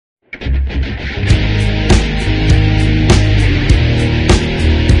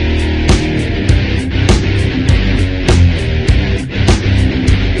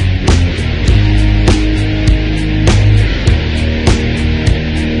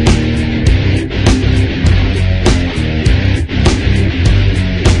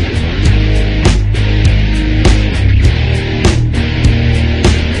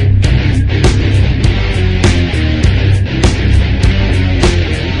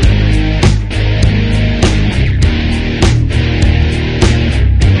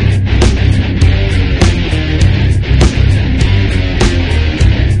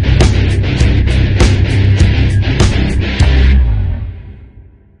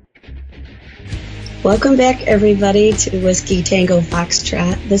Welcome back, everybody, to Whiskey Tango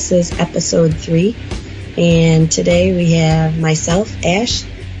Foxtrot. This is episode 3, and today we have myself, Ash,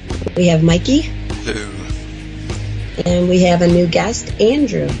 we have Mikey, hello, and we have a new guest,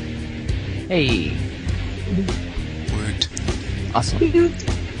 Andrew. Hey. Wood. Awesome.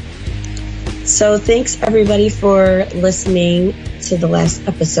 So thanks, everybody, for listening to the last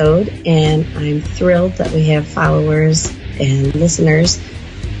episode, and I'm thrilled that we have followers and listeners,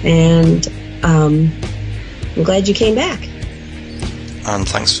 and I'm glad you came back. And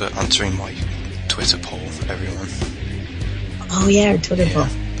thanks for answering my Twitter poll, everyone. Oh yeah, our Twitter poll.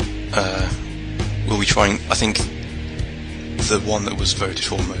 We'll be trying, I think the one that was voted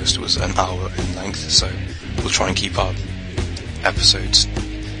for most was an hour in length, so we'll try and keep our episodes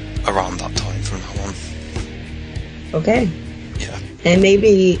around that time from now on. Okay. Yeah. And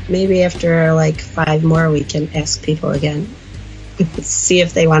maybe after like 5 more we can ask people again. See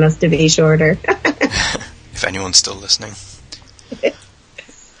if they want us to be shorter. If anyone's still listening.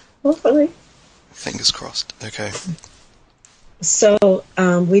 Hopefully. Fingers crossed. Okay. So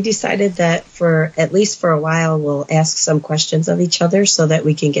we decided that at least for a while we'll ask some questions of each other so that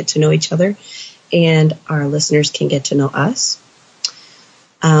we can get to know each other and our listeners can get to know us.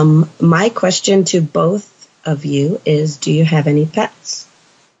 My question to both of you is, do you have any pets?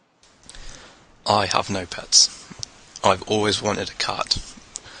 I have no pets. I've always wanted a cat,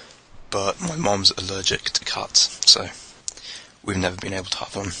 but my mom's allergic to cats, so we've never been able to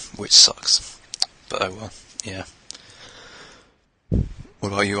have one, which sucks. But oh well, yeah.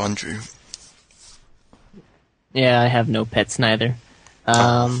 What about you, Andrew? Yeah, I have no pets neither.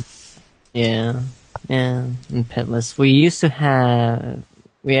 Yeah, I'm petless.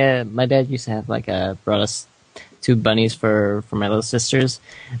 My dad used to have brought us 2 bunnies for my little sisters,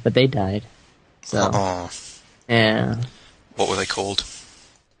 but they died. So, yeah. What were they called?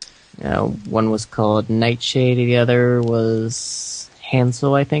 One was called Nightshade, the other was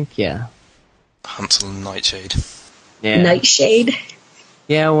Hansel, I think, yeah. Hansel and Nightshade. Yeah. Nightshade?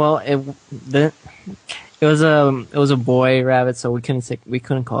 Yeah, well, it was a boy rabbit, so we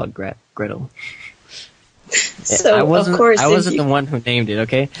couldn't call it Gretel. So I wasn't the one who named it,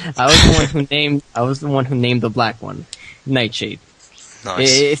 okay? I was the one who named the black one, Nightshade.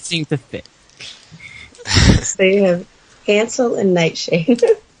 Nice. It seemed to fit. So you have Hansel and Nightshade.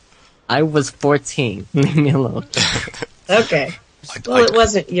 I was 14. Leave me alone. Okay. It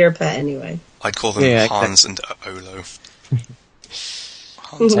wasn't your pet anyway. I'd call them Hans and Olo.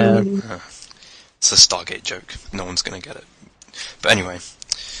 Hans it's a Stargate joke. No one's going to get it. But anyway.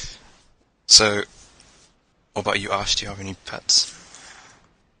 So, what about you, Ash? Do you have any pets?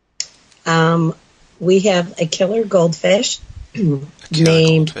 We have a killer goldfish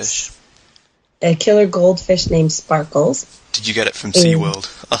Goldfish. A killer goldfish named Sparkles. Did you get it from SeaWorld?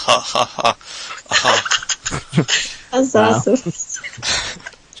 That's awesome.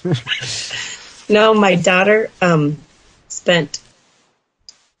 No, my daughter spent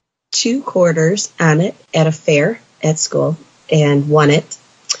 2 quarters on it at a fair at school and won it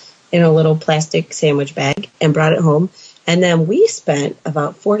in a little plastic sandwich bag and brought it home. And then we spent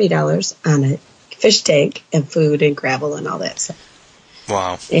about $40 on a fish tank and food and gravel and all that stuff.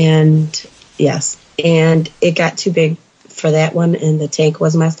 Wow. And yes, and it got too big for that one and the tank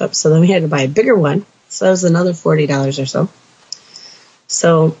was messed up. So then we had to buy a bigger one. So that was another $40 or so.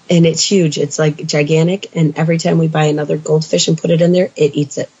 So, and it's huge. It's like gigantic. And every time we buy another goldfish and put it in there, it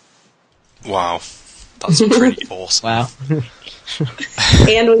eats it. Wow. That's pretty awesome. Wow.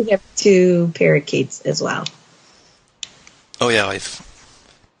 And we have 2 parakeets as well. Oh yeah, I've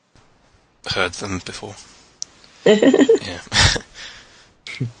heard them before. Yeah.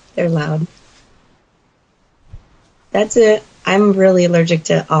 They're loud. That's it. I'm really allergic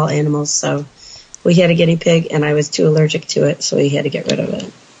to all animals, so we had a guinea pig, and I was too allergic to it, so we had to get rid of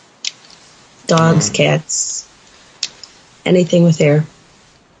it. Dogs, cats, anything with hair.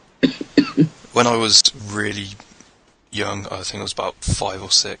 When I was really young, I think I was about 5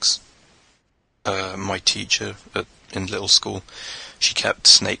 or 6, my teacher in little school, she kept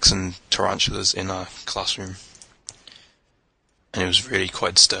snakes and tarantulas in our classroom. And it was really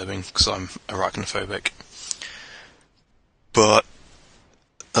quite disturbing, because I'm arachnophobic. But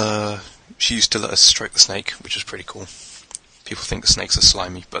she used to let us stroke the snake, which was pretty cool. People think the snakes are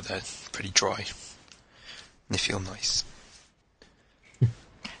slimy, but they're pretty dry. And they feel nice.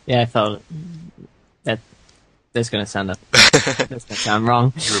 Yeah, I felt that that's gonna sound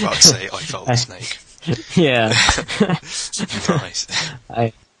wrong. You were about to say, I felt the snake. Yeah. Nice.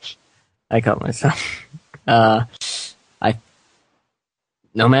 I caught myself.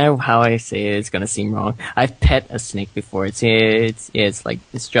 No matter how I say it, it's gonna seem wrong. I've pet a snake before. It's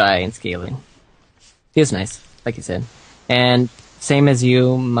dry and scaly. He was nice, like you said. And same as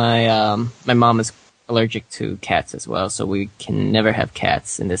you, my mom is allergic to cats as well, so we can never have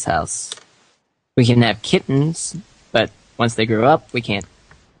cats in this house. We can have kittens, but once they grow up, we can't.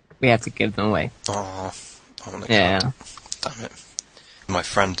 We have to give them away. Oh, I want a Yeah. cat. Damn it. My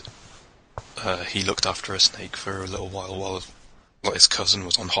friend, he looked after a snake for a little while like his cousin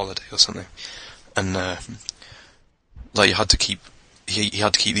was on holiday or something, and like he had to keep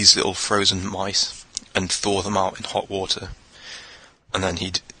these little frozen mice and thaw them out in hot water, and then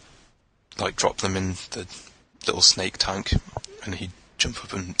he'd like drop them in the little snake tank, and he'd jump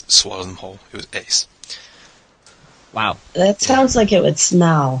up and swallow them whole. It was ace. Wow. That sounds like it would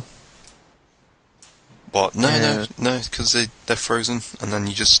smell. What? No, because they're frozen, and then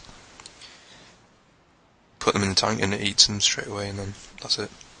you just put them in the tank and it eats them straight away, and then that's it.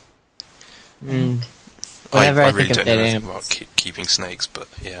 Mm. I Whenever I really think don't of know dead anything animals, about keeping snakes, but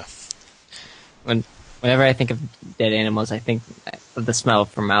yeah. whenever I think of dead animals, I think of the smell of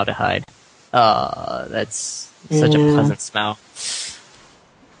formaldehyde. That's such a pleasant smell.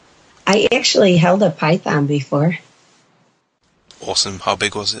 I actually held a python before. Awesome. How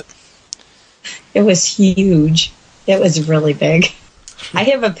big was it? It was huge. It was really big. I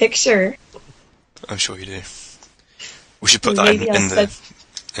have a picture. I'm sure you do. We should put that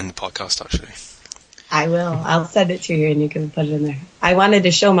in the podcast, actually. I will. I'll send it to you and you can put it in there. I wanted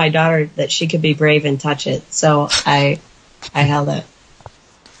to show my daughter that she could be brave and touch it, so I held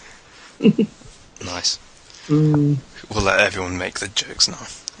it. Nice. Mm. We'll let everyone make the jokes now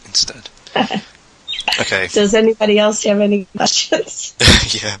instead. Okay. Does anybody else have any questions?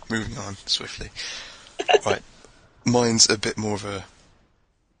 Yeah, moving on swiftly. Right. Mine's a bit more of a...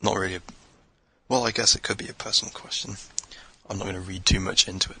 Not really a... Well, I guess it could be a personal question. I'm not going to read too much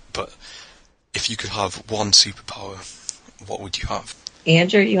into it, but if you could have one superpower, what would you have?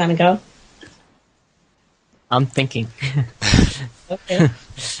 Andrew, you want to go? I'm thinking. Okay.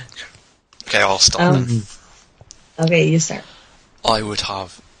 Okay, I'll start then. Okay, you start. I would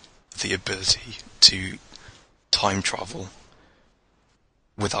have the ability to time travel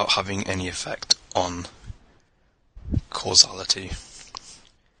without having any effect on causality.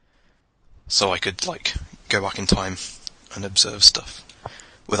 So I could, like, go back in time and observe stuff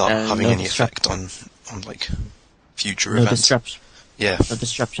without having any effect on like, future events. Disruption. Yeah. No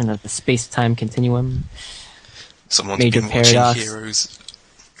disruption of the space-time continuum. Someone's Major been paradox. watching Heroes.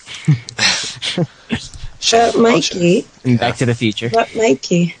 But Mikey, Back to the Future. But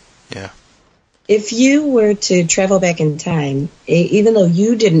Mikey, Yeah. if you were to travel back in time, even though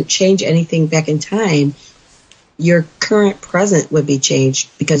you didn't change anything back in time, your current present would be changed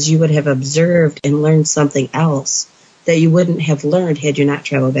because you would have observed and learned something else that you wouldn't have learned had you not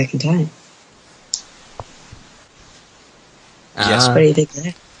traveled back in time. Yes. What do you think of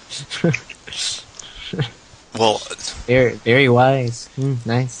that? Well, Very, very wise.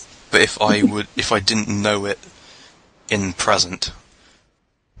 Nice. but if I didn't know it in present.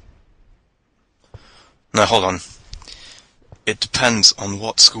 No, hold on. It depends on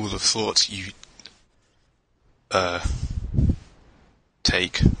what school of thought you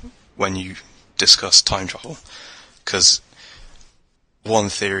take when you discuss time travel. Because one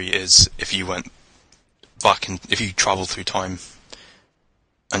theory is if you went back if you traveled through time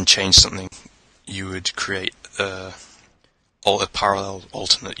and changed something, you would create a parallel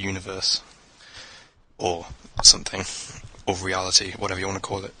alternate universe or something, or reality, whatever you want to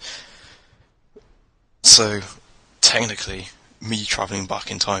call it. So technically, me travelling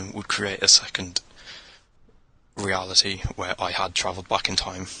back in time would create a second reality where I had travelled back in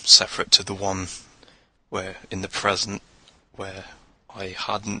time, separate to the one where in the present where I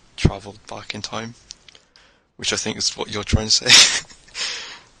hadn't travelled back in time, which I think is what you're trying to say.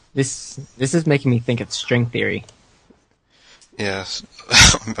 This is making me think of string theory. Yes,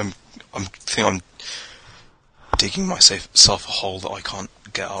 I think I'm digging myself a hole that I can't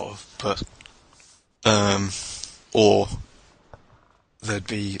get out of. But or there'd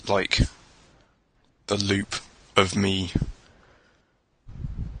be like the loop of me.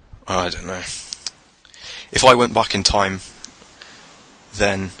 I don't know. If I went back in time,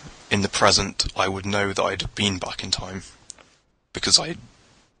 then in the present I would know that I'd been back in time because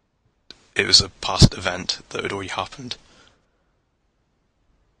it was a past event that had already happened.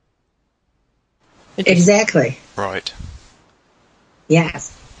 Exactly. Right.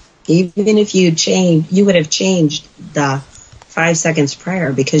 Yes. Even if you would have changed the 5 seconds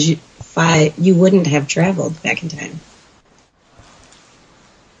prior because you wouldn't have traveled back in time.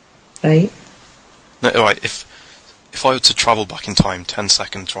 Right? No, right. If I were to travel back in time 10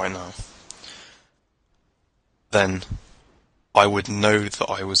 seconds right now, then I would know that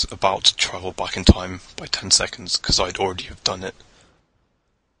I was about to travel back in time by 10 seconds because I'd already have done it.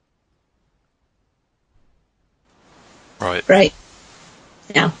 Right. Right.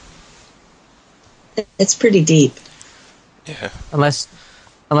 Yeah. It's pretty deep. Yeah. Unless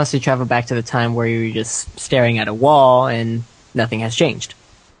you travel back to the time where you're just staring at a wall and nothing has changed.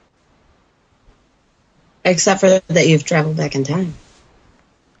 Except for that you've traveled back in time.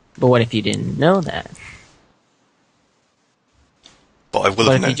 But what if you didn't know that? But I will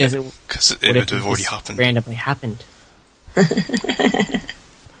What have if you known just- it because What it if would it have already just happened. randomly happened?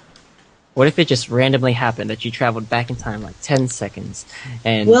 What if it just randomly happened that you traveled back in time like 10 seconds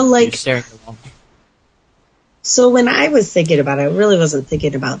and Well, like- you're staring at the wall? So when I was thinking about it, I really wasn't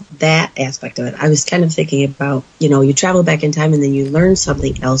thinking about that aspect of it. I was kind of thinking about, you travel back in time and then you learn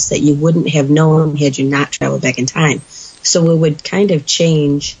something else that you wouldn't have known had you not traveled back in time. So it would kind of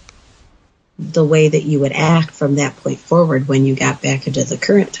change the way that you would act from that point forward when you got back into the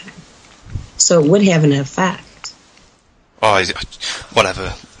current time. So it would have an effect. Oh,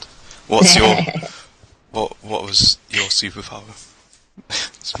 whatever. What's your what was your superpower?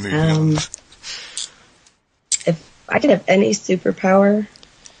 Let's move on. If I could have any superpower,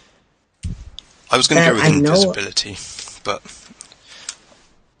 I was going to go with I know- invisibility, but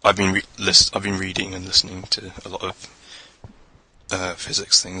I've been reading and listening to a lot of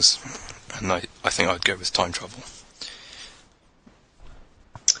physics things, and I think I'd go with time travel.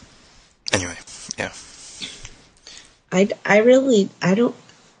 Anyway, yeah. I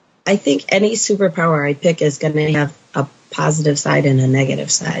think any superpower I pick is going to have a positive side and a negative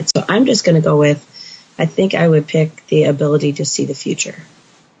side. So I'm just going to go with, I think I would pick the ability to see the future.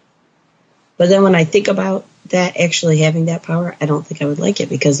 But then when I think about that, actually having that power, I don't think I would like it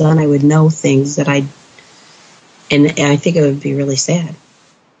because then I would know things that and I think it would be really sad.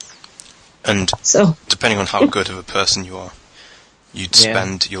 And So depending on how good of a person you are, you'd Yeah.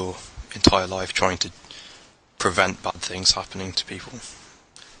 spend your entire life trying to prevent bad things happening to people.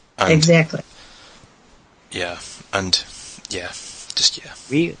 And exactly. yeah, and yeah, just yeah.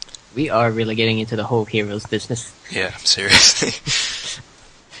 We are really getting into the whole heroes business. Yeah, seriously.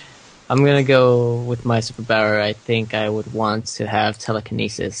 I'm gonna go with my superpower. I think I would want to have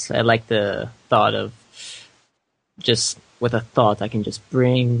telekinesis. I like the thought of just with a thought I can just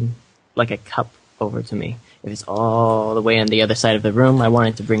bring like a cup over to me. If it's all the way on the other side of the room, I want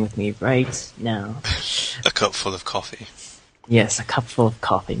it to bring with me right now. A cup full of coffee. Yes, a cup full of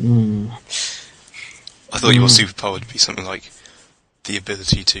coffee. I thought your superpower would be something like the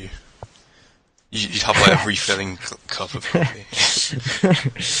ability to... You'd have like a refilling cup of coffee.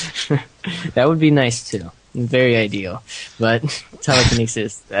 That would be nice too. Very ideal. But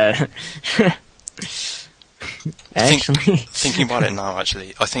telekinesis, actually, Thinking about it now,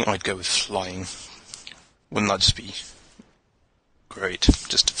 actually, I think I'd go with flying. Wouldn't that just be great?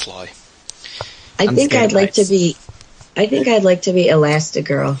 Just to fly. I I'm think scared I'd of like to heights. be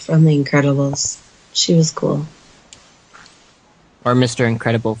Elastigirl from The Incredibles. She was cool. or Mr.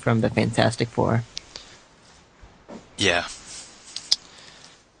 Incredible from the Fantastic Four. Yeah.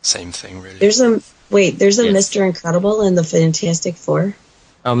 Same thing, really. There's a Yes. Mr. Incredible in the Fantastic Four.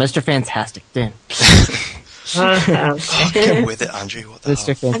 Oh, Mr. Fantastic, then. Oh, get with it, Andrew. What the Mr.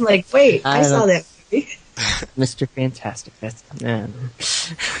 hell? Fan- I'm like, wait, I saw that movie. Mr. Fantastic. That's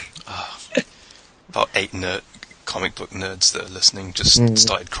About 8 comic book nerds that are listening just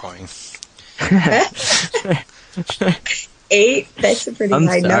started crying. 8? That's a pretty I'm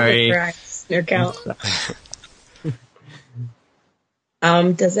high sorry. number for our listener count.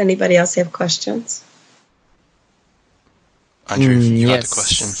 Does anybody else have questions? Andrew, you had a yes.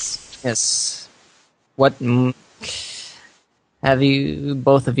 question. Yes. What have you?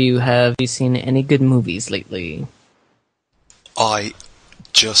 Both of you have you seen any good movies lately? I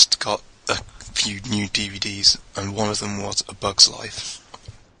just got a few new DVDs, and one of them was A Bug's Life.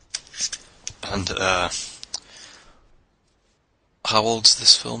 And, how old's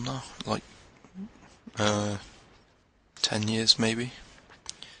this film now? Like, 10 years, maybe?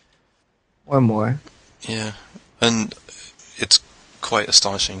 Or more? Yeah. And it's quite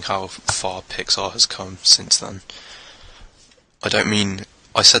astonishing how far Pixar has come since then. I don't mean...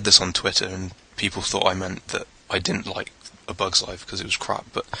 I said this on Twitter, and people thought I meant that I didn't like A Bug's Life because it was crap,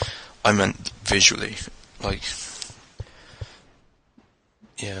 but I meant visually. Like...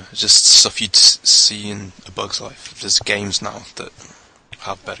 Yeah, just stuff you'd see in A Bug's Life. There's games now that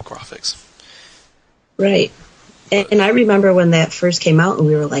have better graphics. Right. And I remember when that first came out, and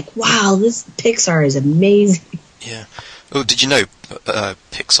we were like, "Wow, this Pixar is amazing." Yeah. Oh, did you know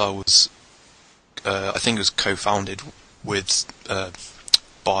Pixar was, I think it was co-founded with,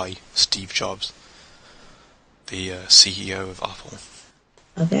 by Steve Jobs. the CEO of Apple.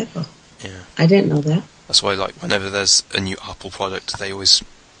 Of Apple. Yeah. I didn't know that. That's why, like, whenever there's a new Apple product, they always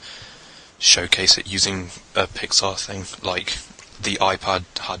showcase it using a Pixar thing, like the iPad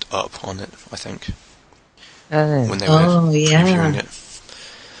had Up on it, I think, when they were previewing it.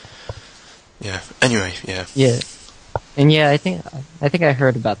 Yeah. Anyway, yeah. Yeah. And yeah, I think I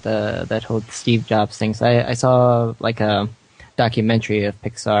heard about that whole Steve Jobs thing. So I saw like a documentary of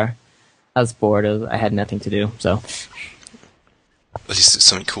Pixar. I was bored. I had nothing to do, so. At least it's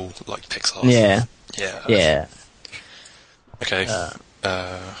something cool like Pixar. Yeah. Yeah. Yeah. Okay.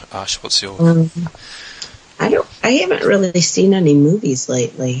 Ash, what's your? I haven't really seen any movies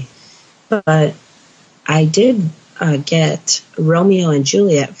lately, but I did get Romeo and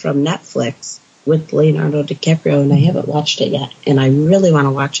Juliet from Netflix with Leonardo DiCaprio, and I haven't watched it yet, and I really want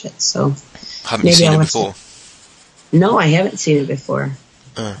to watch it. So Haven't you seen it before? No, I haven't seen it before.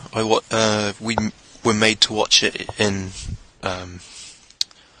 We were made to watch it in. I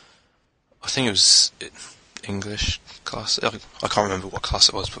think it was English class. I can't remember what class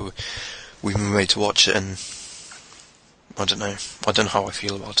it was, but we were made to watch it, and I don't know how I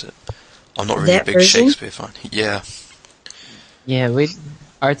feel about it. I'm not really a big Shakespeare fan. Yeah. Yeah,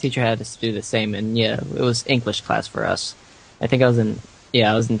 our teacher had us do the same, and yeah, it was English class for us. I think I was in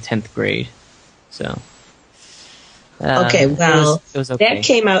 10th grade, so. Okay, well, it was okay. That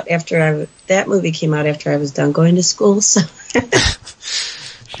came out after that movie came out after I was done going to school, so.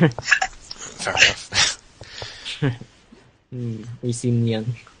 Fair enough. We seem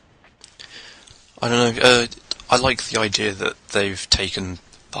young. I don't know. I like the idea that they've taken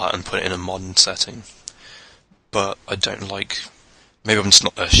that and put it in a modern setting, but I don't like. Maybe I'm just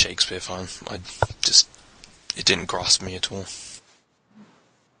not a Shakespeare fan. It didn't grasp me at all.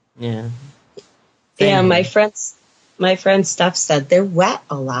 Yeah. Yeah, my friend Steph said they're wet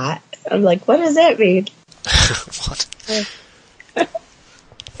a lot. I'm like, what does that mean? What?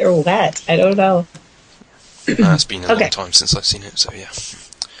 They're wet. I don't know. It's been a long time since I've seen it, so yeah.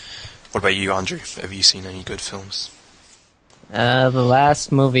 What about you, Andrew? Have you seen any good films? The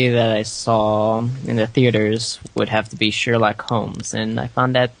last movie that I saw in the theaters would have to be Sherlock Holmes, and I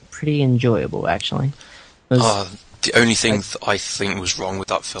found that pretty enjoyable, actually. The only thing that I think was wrong with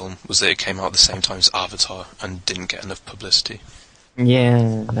that film was that it came out at the same time as Avatar and didn't get enough publicity.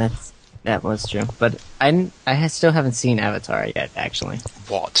 Yeah, that was true. But I still haven't seen Avatar yet, actually.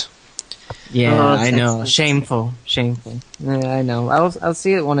 What? Yeah, I know. Shameful. Yeah, I know. I'll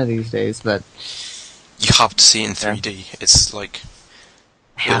see it one of these days, but you have to see it in 3D. It's like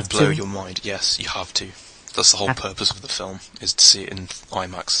it'll blow your mind. Yes, you have to. That's the whole purpose of the film, is to see it in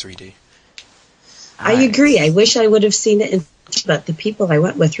IMAX 3D. I agree. I wish I would have seen it in 3D, but the people I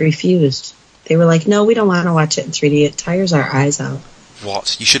went with refused. They were like, no, we don't want to watch it in 3D. It tires our eyes out.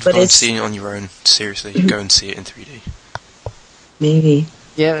 What? You should go and see it on your own. Seriously, go and see it in 3D. Maybe.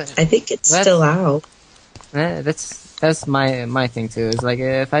 Yeah. I think it's still out. That's my thing too. Is like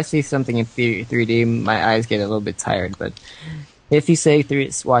if I see something in 3D, my eyes get a little bit tired. But if you say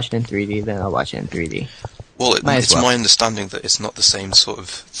watch it in 3D, then I'll watch it in 3D. Well, it's my understanding that it's not the same sort of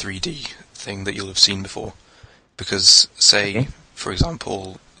 3D thing that you'll have seen before, because for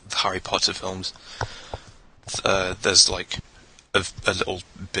example, the Harry Potter films, there's like a little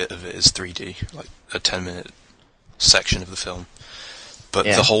bit of it is 3D, like a 10-minute section of the film, but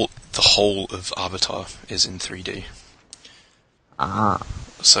the whole of Avatar is in 3D.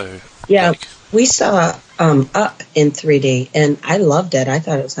 So yeah, we saw Up in 3D, and I loved it. I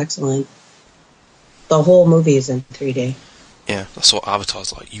thought it was excellent. The whole movie is in 3D. Yeah, that's what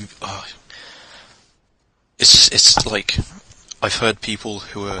Avatar's like. It's like, I've heard people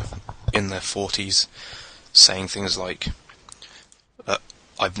who are in their 40s saying things like,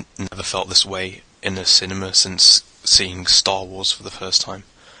 I've never felt this way in a cinema since seeing Star Wars for the first time.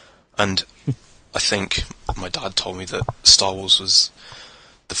 And I think my dad told me that Star Wars was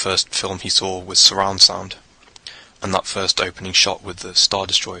the first film he saw with surround sound. And that first opening shot with the Star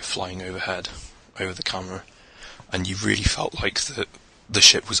Destroyer flying overhead, over the camera, and you really felt like the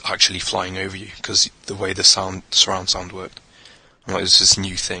ship was actually flying over you, because the way the surround sound worked. And like, it was this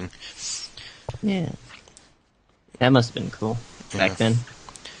new thing. Yeah. That must have been cool back then.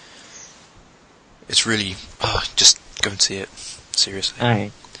 It's really... just go and see it. Seriously.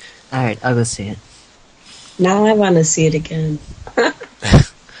 Alright, I'll go see it. Now I want to see it again.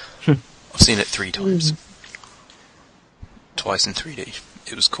 I've seen it 3 times. Twice in 3D.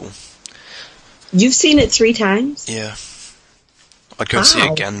 It was cool. You've seen it 3 times? Yeah. I'd go and see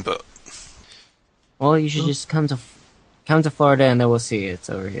it again, but... Well, you should just come to Florida and then we'll see it. It's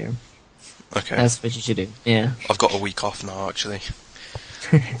over here. Okay. That's what you should do. Yeah. I've got a week off now, actually.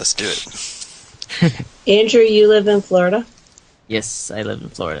 Let's do it. Andrew, you live in Florida? Yes, I live in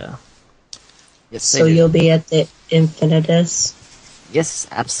Florida. Yes, so you'll be at the Infinitus? Yes,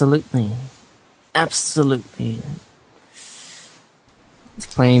 absolutely. Absolutely. It's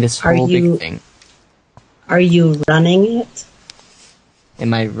playing this whole big thing. Are you running it?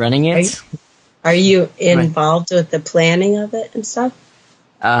 Am I running it? Are you involved with the planning of it and stuff?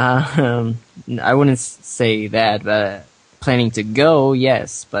 I wouldn't say that, but planning to go,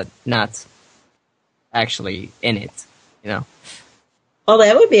 yes, but not actually in it, you know? Well,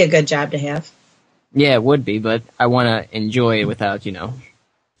 that would be a good job to have. Yeah, it would be, but I want to enjoy it without, Yeah.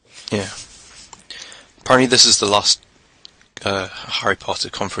 Apparently this is the last Harry Potter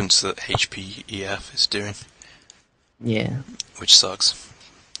conference that HPEF is doing. Yeah. Which sucks.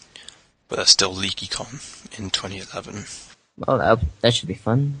 But there's still LeakyCon in 2011. Well, that should be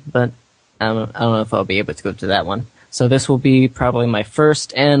fun, but I don't know if I'll be able to go to that one. So this will be probably my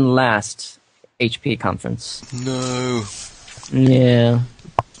first and last HP conference. No. Yeah.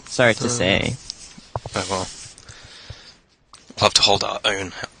 Sorry to say. Oh well. We'll have to hold our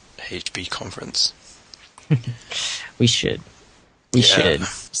own HP conference. We should. We should.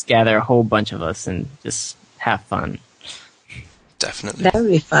 Just gather a whole bunch of us and just have fun. Definitely. That would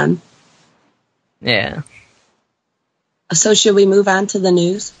be fun. Yeah. So should we move on to the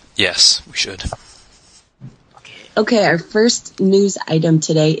news? Yes, we should. Okay, our first news item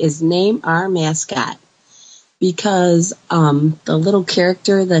today is name our mascot. Because the little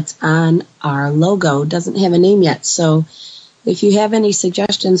character that's on our logo doesn't have a name yet. So if you have any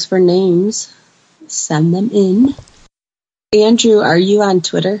suggestions for names, send them in. Andrew, are you on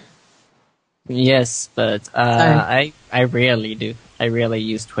Twitter? Yes, but I rarely do. I rarely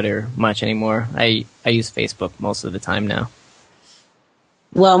use Twitter much anymore. I use Facebook most of the time now.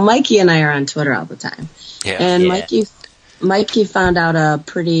 Well, Mikey and I are on Twitter all the time. Yeah. And Mikey found out a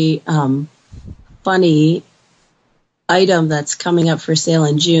pretty funny item that's coming up for sale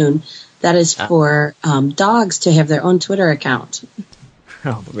in June that is for dogs to have their own Twitter account.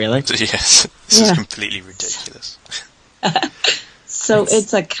 Oh, really? Yes. This is completely ridiculous. So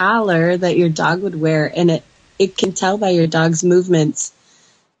it's a collar that your dog would wear, and it can tell by your dog's movements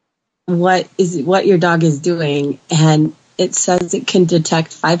what your dog is doing, and it says it can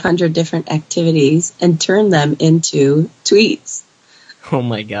detect 500 different activities and turn them into tweets. Oh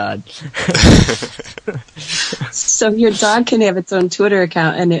my god. So your dog can have its own Twitter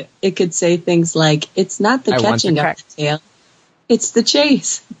account, and it could say things like, it's not the catching of the tail, it's the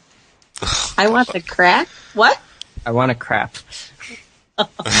chase. I want the crack. What? I want a crap.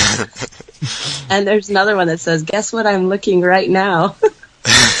 And there's another one that says, guess what I'm looking right now.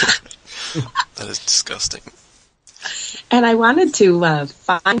 That is disgusting. And I wanted to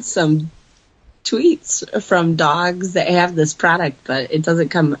find some tweets from dogs that have this product, but it doesn't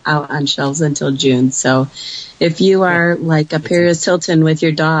come out on shelves until June. So if you are like a Paris Hilton with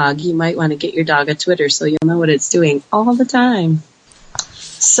your dog, you might want to get your dog a Twitter so you'll know what it's doing all the time.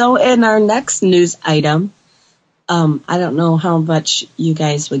 So in our next news item, I don't know how much you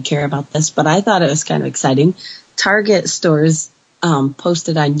guys would care about this, but I thought it was kind of exciting. Target stores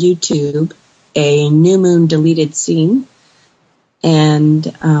posted on YouTube a New Moon deleted scene, and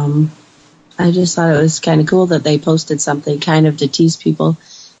I just thought it was kind of cool that they posted something kind of to tease people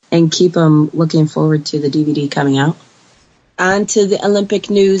and keep them looking forward to the DVD coming out. On to the Olympic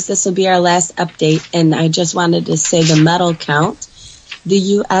news. This will be our last update, and I just wanted to say the medal count. The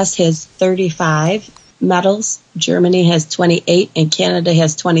U.S. has 35 medals, Germany has 28, and Canada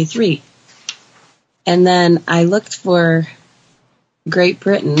has 23. And then I looked for Great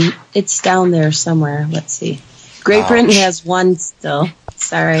Britain. It's down there somewhere. Let's see. Great Britain has one still.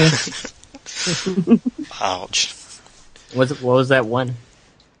 Sorry. Ouch. What was that one?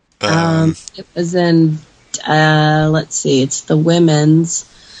 It was in, let's see, it's the women's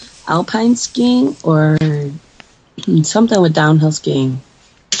alpine skiing or something with downhill skiing.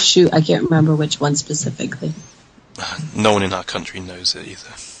 Shoot, I can't remember which one specifically. No one in our country knows it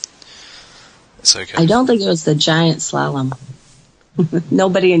either. It's okay. I don't think it was the giant slalom.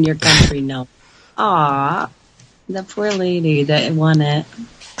 Nobody in your country knows. Aw, the poor lady that won it.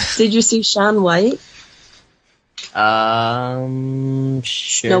 Did you see Shaun White? Sure.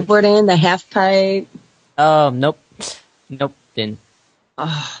 Snowboarding, the half pipe. Nope, didn't.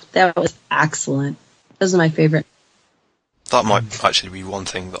 Oh, that was excellent. Those are my favorite. That might actually be one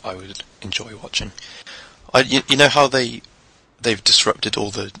thing that I would enjoy watching. You know how they've disrupted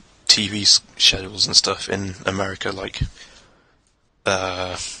all the TV schedules and stuff in America, like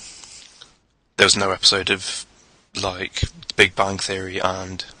there was no episode of like Big Bang Theory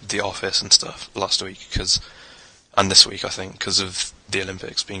and The Office and stuff last week and this week I think because of the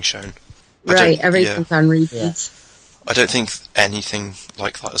Olympics being shown. Right, everything's on repeats. I don't think anything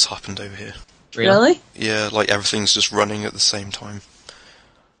like that has happened over here. Really? Yeah, like everything's just running at the same time.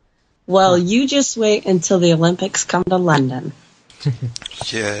 Well, you just wait until the Olympics come to London.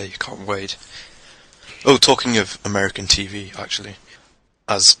 Yeah, you can't wait. Oh, talking of American TV, actually,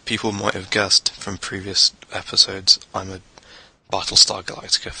 as people might have guessed from previous episodes, I'm a Battlestar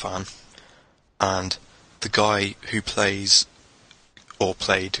Galactica fan, and the guy who plays, or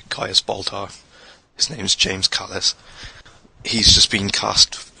played, Gaius Baltar, his name's James Callis. He's just been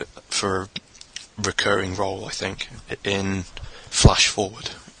cast for a recurring role, I think, in Flash Forward,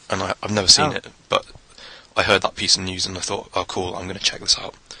 and I've never seen it, but I heard that piece of news and I thought, oh cool, I'm going to check this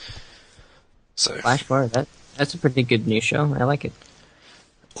out. So Flash Forward, that's a pretty good new show. I like it.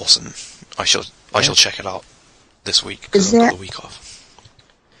 Awesome. I shall check it out this week because I've got the week off.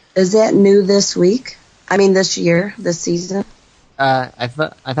 Is that new this week? I mean, this year, this season? I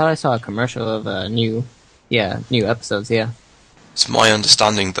thought I saw a commercial of new episodes. Yeah. It's my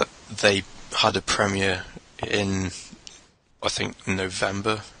understanding that they had a premiere in, I think,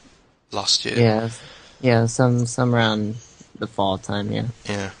 November last year. Yeah, some around the fall time. Yeah.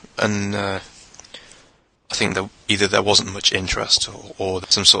 Yeah, and I think that either there wasn't much interest or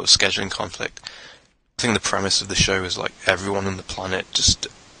some sort of scheduling conflict. I think the premise of the show is like everyone on the planet just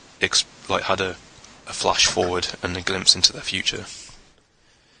had a flash forward and a glimpse into their future.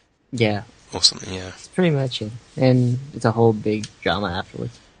 Yeah. Or something, yeah. That's pretty much it. And it's a whole big drama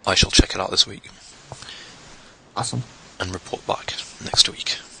afterwards. I shall check it out this week. Awesome. And report back next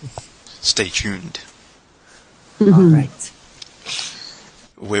week. Stay tuned. Alright.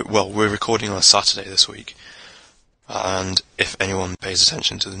 We're recording on a Saturday this week, and if anyone pays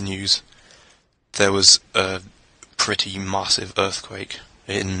attention to the news, there was a pretty massive earthquake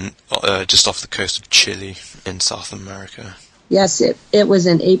in just off the coast of Chile in South America. Yes, it was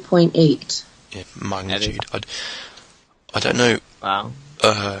an 8.8. Yeah, magnitude. I don't know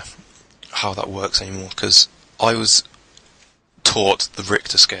how that works anymore, because I was taught the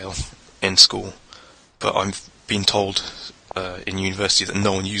Richter scale in school, but I've been told in university that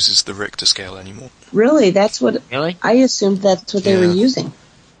no one uses the Richter scale anymore. Really? That's what... Really? I assumed that's what they were using.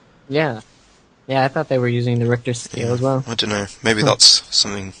 Yeah. Yeah, I thought they were using the Richter scale as well. I don't know. Maybe that's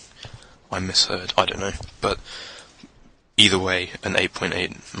something I misheard. I don't know. But either way, an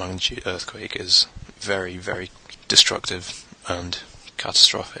 8.8 magnitude earthquake is very, very destructive and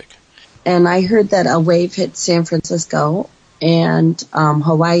catastrophic. And I heard that a wave hit San Francisco, and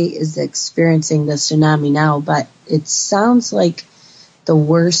Hawaii is experiencing the tsunami now, but it sounds like the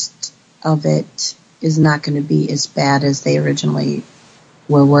worst of it is not going to be as bad as they originally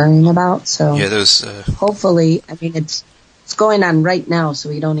were worrying about. So yeah, there's hopefully, I mean, it's going on right now, so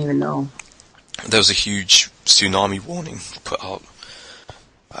we don't even know. There was a huge tsunami warning put out,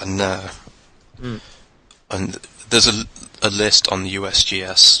 and there's a list on the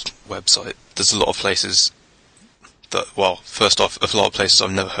USGS website. There's a lot of places that, well, first off, a lot of places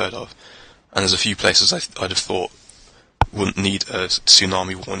I've never heard of, and there's a few places I'd have thought wouldn't need a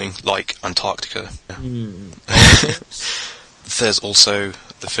tsunami warning, like Antarctica. There's also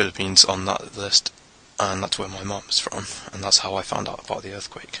the Philippines on that list, and that's where my mum is from, and that's how I found out about the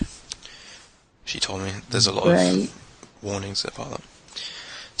earthquake. She told me there's a lot of warnings about that.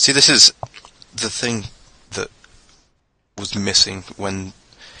 See, this is the thing that was missing when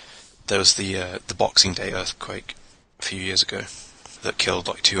there was the Boxing Day earthquake a few years ago that killed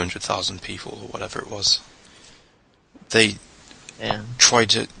like 200,000 people or whatever it was. They tried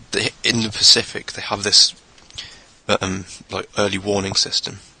to, in the Pacific, they have this like early warning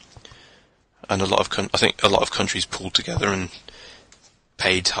system, and I think a lot of countries pulled together and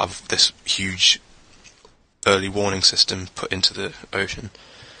paid to have this huge early warning system put into the ocean,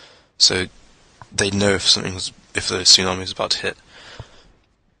 so they'd know if the tsunami was about to hit.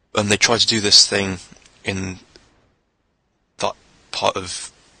 And they tried to do this thing in that part of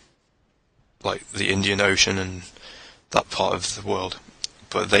like the Indian Ocean and that part of the world,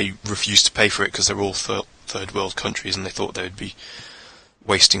 but they refused to pay for it because they're all third world countries, and they thought they would be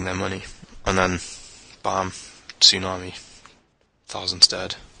wasting their money. And then, bam, tsunami, thousands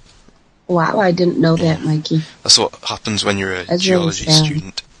dead. Wow, I didn't know that, Mikey. That's what happens when you're a geology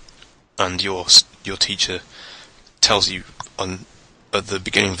student, and your teacher tells you at the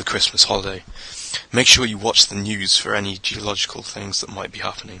beginning of the Christmas holiday, make sure you watch the news for any geological things that might be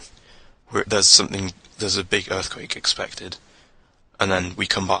happening. Where there's a big earthquake expected, and then we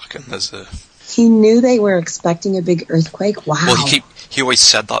come back and there's a... He knew they were expecting a big earthquake? Wow. Well, he always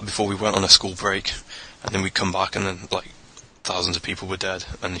said that before we went on a school break, and then we'd come back and then, like, thousands of people were dead,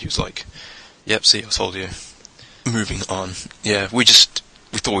 and he was like, yep, see, I told you. Moving on. Yeah, we just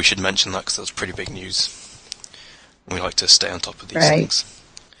we thought we should mention that because that was pretty big news. We like to stay on top of these Right. things.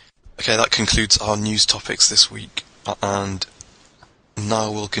 Okay, that concludes our news topics this week, and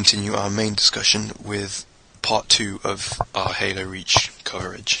now we'll continue our main discussion with part 2 of our Halo Reach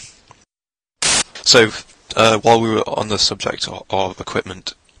coverage. So, while we were on the subject of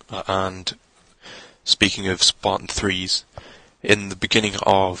equipment, and speaking of Spartan 3s, in the beginning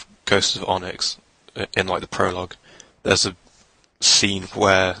of Ghosts of Onyx, in like the prologue, there's a scene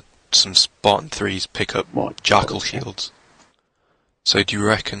where some Spartan 3s pick up Jackal shields. So do you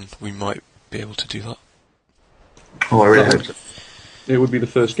reckon we might be able to do that? Oh, I really hope so. It would be the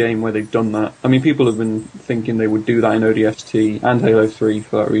first game where they've done that. I mean, people have been thinking they would do that in ODST and Halo 3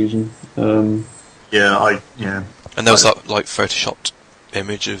 for that reason. Yeah. And there was that like photoshopped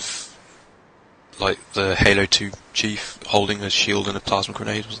image of like the Halo 2 chief holding a shield and a plasma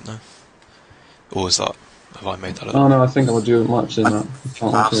grenade, wasn't there? Or was that, have I made that up? Oh no, I think I would do it much in that. I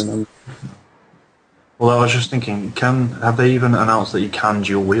can't actually remember. Well, I was just thinking, have they even announced that you can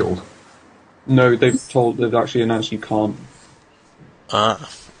dual wield? No, they've actually announced you can't. Well,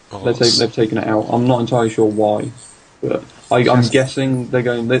 They've taken it out. I'm not entirely sure why, but I'm guessing they're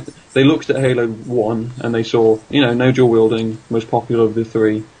going. They looked at Halo 1 and they saw, no dual wielding, most popular of the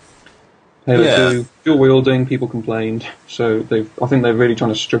three. Halo 2, dual wielding, people complained, so I think they're really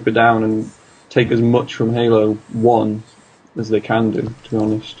trying to strip it down and take as much from Halo 1 as they can do, to be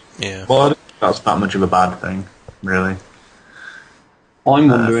honest. Yeah. Well, I don't think that's that much of a bad thing, really. I'm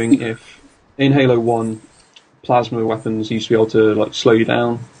wondering if in Halo 1, plasma weapons used to be able to slow you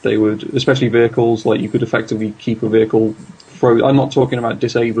down. They would, especially vehicles, you could effectively keep a vehicle frozen. I'm not talking about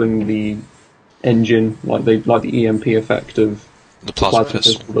disabling the engine, like the EMP effect of the plasma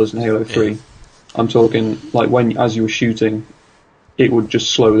pistol does in Halo 3. Yeah. I'm talking when, as you were shooting, it would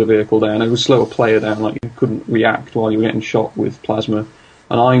just slow the vehicle down. It would slow a player down, you couldn't react while you were getting shot with plasma.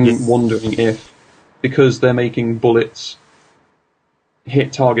 And I'm wondering if, because they're making bullets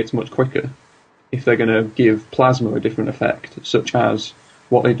hit targets much quicker, if they're going to give plasma a different effect, such as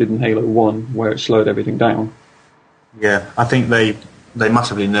what they did in Halo 1, where it slowed everything down. Yeah, I think they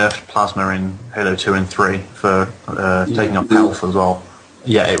massively nerfed plasma in Halo 2 and 3 for taking up health as well.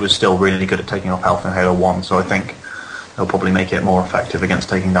 Yeah, it was still really good at taking up health in Halo 1, so I think they'll probably make it more effective against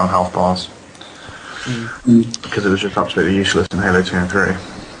taking down health bars. Because it was just absolutely useless in Halo 2 and 3.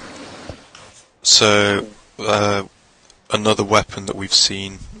 So, another weapon that we've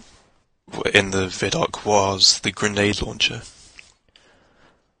seen in the Vidoc was the grenade launcher.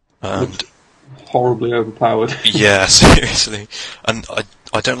 And horribly overpowered. Yeah, seriously. And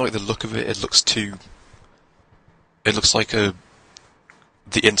I don't like the look of it. It looks like the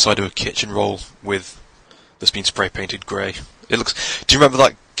inside of a kitchen roll that's been spray painted grey. Do you remember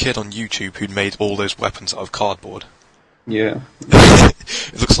that kid on YouTube who'd made all those weapons out of cardboard? Yeah.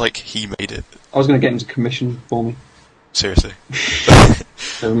 It looks like he made it. I was going to get him to commission for me. Seriously.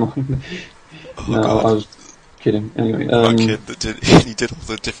 Never mind. Oh, no, God. I was kidding. Anyway, that kid that he did all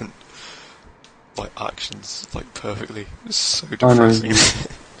the different actions perfectly. It was so depressing.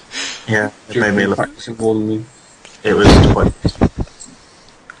 Yeah, it made me look. Practicing more than me. It was quite.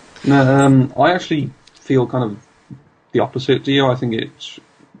 No, I actually feel kind of the opposite to you. I think it's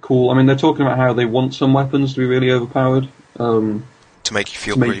cool. I mean, they're talking about how they want some weapons to be really overpowered. To make you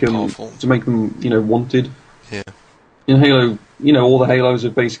feel really powerful. To make them, wanted. Yeah. In Halo, all the Halos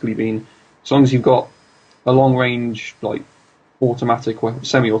have basically been, as long as you've got a long-range, automatic weapon,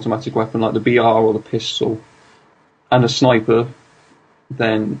 semi-automatic weapon like the BR or the pistol, and a sniper,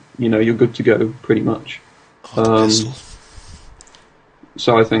 then you're good to go pretty much.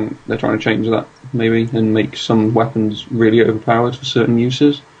 So I think they're trying to change that maybe and make some weapons really overpowered for certain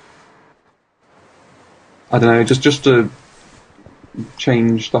uses. I don't know, just to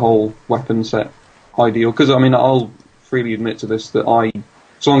change the whole weapon set ideal. Because I'll freely admit to this that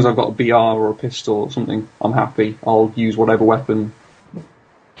as long as I've got a BR or a pistol or something, I'm happy. I'll use whatever weapon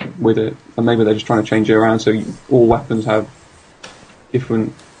with it. And maybe they're just trying to change it around so all weapons have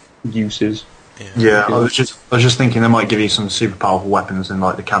different uses. Yeah, I was just thinking they might give you some super powerful weapons in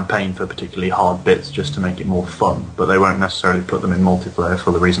the campaign for particularly hard bits just to make it more fun, but they won't necessarily put them in multiplayer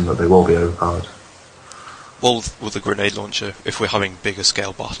for the reason that they will be overpowered. Well, with the grenade launcher, if we're having bigger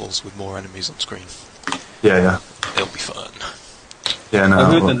scale battles with more enemies on screen, yeah, it'll be fun. Yeah, no. I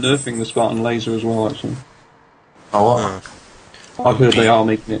heard they're nerfing the Spartan laser as well, actually. Oh, what? I've heard they are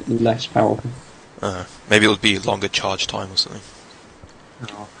making it less powerful. Maybe it'll be longer charge time or something.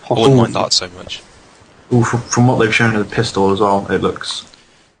 No. I wouldn't mind that so much. Ooh, from what they've shown of the pistol as well, it looks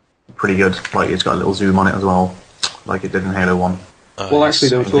pretty good. It's got a little zoom on it as well, like it did in Halo 1. Well, actually,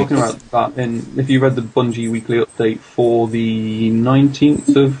 they were talking about that if you read the Bungie weekly update for the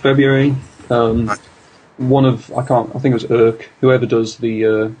 19th of February, I think it was Irk, whoever does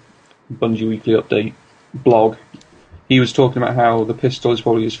the Bungie weekly update blog, he was talking about how the pistol is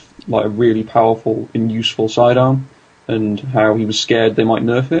probably like a really powerful and useful sidearm, and how he was scared they might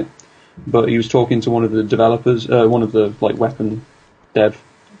nerf it. But he was talking to one of the developers, one of the like weapon dev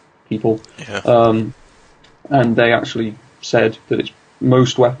people, and they actually said that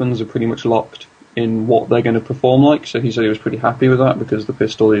most weapons are pretty much locked in what they're going to perform like. So he said he was pretty happy with that because the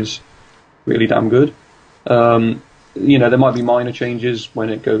pistol is really damn good. There might be minor changes when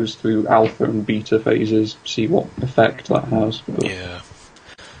it goes through alpha and beta phases, see what effect that has. But yeah,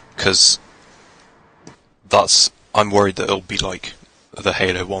 because I'm worried that it'll be like the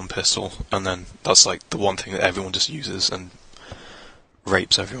Halo 1 pistol, and then that's like the one thing that everyone just uses and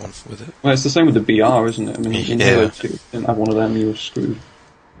rapes everyone with it. Well, it's the same with the BR, isn't it? I mean, in Halo 2, if you didn't have one of them, you were screwed.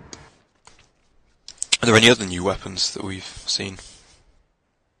 Are there any other new weapons that we've seen?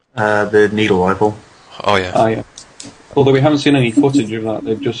 The needle rifle. Oh yeah. Yeah. Although we haven't seen any footage of that,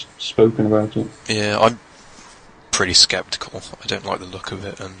 they've just spoken about it. Yeah, I'm pretty sceptical. I don't like the look of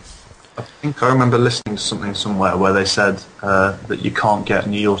it, and I think I remember listening to something somewhere where they said that you can't get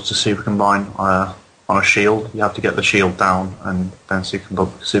needles to super combine on a shield. You have to get the shield down and then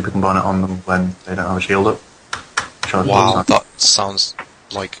super combine it on them when they don't have a shield up. Wow, that sounds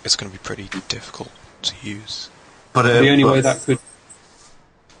like it's going to be pretty difficult to use. But the only way that could...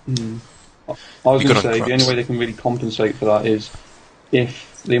 I was going to say, the only way they can really compensate for that is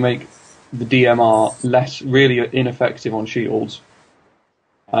if they make the DMR really ineffective on shields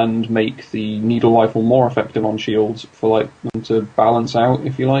and make the needle rifle more effective on shields for like them to balance out,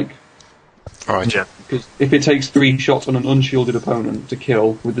 if you like. Right. Yeah. Because if it takes 3 shots on an unshielded opponent to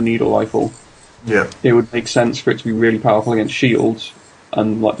kill with the needle rifle, it would make sense for it to be really powerful against shields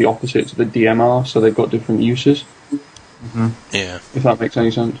and like the opposite to the DMR, so they've got different uses. Mm-hmm. Yeah. If that makes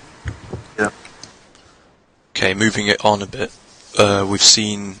any sense. Yeah. Okay, moving it on a bit. We've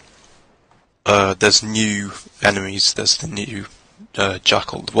seen there's new enemies. There's the new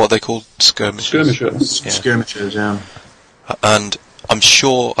Jackal. What are they called? Skirmishers. Skirmishers, yeah. And I'm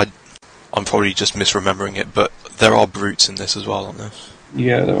sure I'm probably just misremembering it, but there are brutes in this as well, aren't there?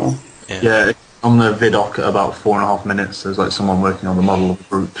 Yeah, there are. Yeah. On the vidoc at about 4.5 minutes, there's like someone working on the model of the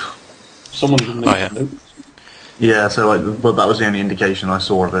brute. Someone didn't make notes. Yeah, so but that was the only indication I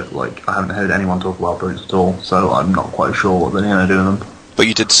saw of it. Like, I haven't heard anyone talk about brutes at all, so I'm not quite sure what they're going to do with them. But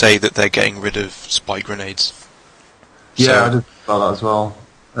you did say that they're getting rid of spike grenades. Yeah, I did about that as well.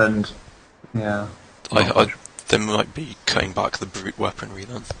 And yeah, they might be cutting back the brute weaponry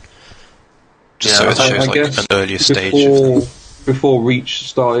then. So it shows like an earlier stage of them. Before Reach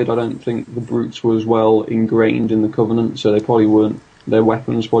started, I don't think the brutes was well ingrained in the Covenant, so their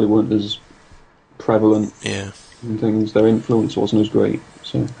weapons probably weren't as prevalent. Yeah. And things, their influence wasn't as great.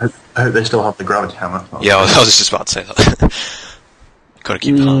 So I hope they still have the gravity hammer. Yeah, I was just about to say that. Got to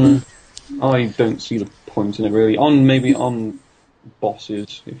keep that. I don't see the point in it really. Maybe on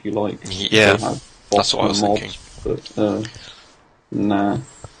bosses, if you like. Yeah, that's what I was thinking. But nah.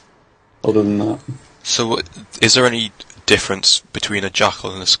 Other than that. So, is there any difference between a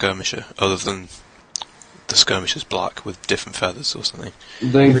Jackal and a Skirmisher, other than the Skirmisher's black with different feathers or something?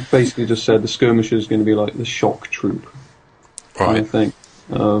 They basically just said the Skirmisher is going to be like the shock troop. Right. I think.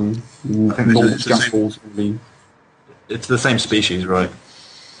 Jackals will be... It's the same species, right?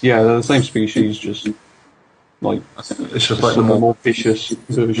 Yeah, they're the same species, just like it's just like the more vicious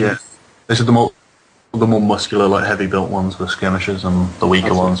version. Yeah, this is the more muscular, like heavy built ones were skirmishers, and the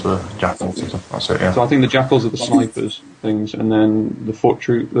weaker ones were jackals and stuff. That's it. Yeah. So I think the jackals are the snipers things, and then the foot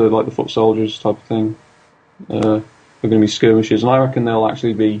troop, like the foot soldiers type of thing, are going to be skirmishers, and I reckon they'll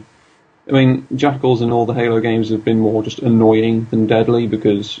actually be. I mean, jackals in all the Halo games have been more just annoying than deadly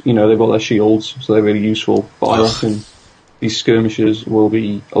because they've got their shields, so they're really useful. But I reckon these skirmishers will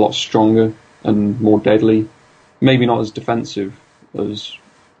be a lot stronger and more deadly. Maybe not as defensive as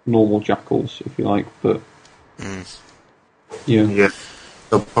normal jackals, if you like, but yeah,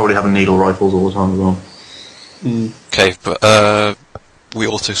 they'll probably have needle rifles all the time as well. Okay, but we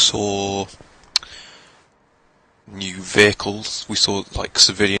also saw new vehicles. We saw like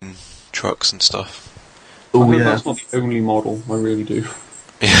civilian trucks and stuff. I think that's not the only model. I really do.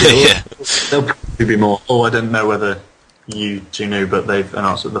 Yeah. There'll probably be more. I don't know whether you two knew, but they've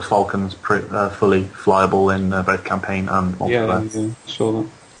announced that the Falcon's fully flyable in both campaign and multiplayer. Yeah, saw that.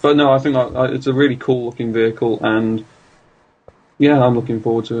 But no, I think it's a really cool looking vehicle, and yeah, I'm looking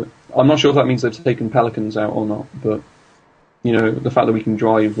forward to it. I'm not sure if that means they've taken Pelicans out or not, but the fact that we can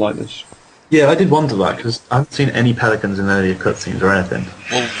drive like this Yeah, I did wonder that, because I haven't seen any pelicans in earlier cutscenes or anything.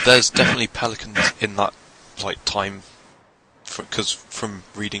 Well, there's definitely pelicans in that time, because from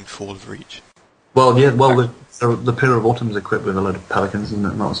reading Fall of Reach. Well, yeah, the Pillar of Autumn is equipped with a load of pelicans, isn't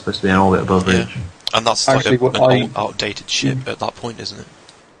it? Not supposed to be in orbit above Reach. And that's actually, like an old, outdated ship at that point, isn't it?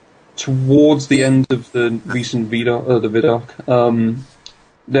 Towards the end of the recent the Vidoc,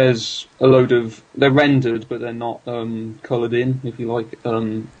 there's a load of... They're rendered, but they're not coloured in, if you like.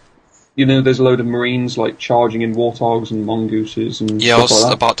 There's a load of Marines like charging in warthogs and mongooses and yeah, stuff I was like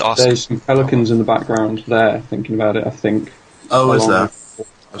that. about to ask. There's some pelicans in the background there, thinking about it, I think. Oh, is there?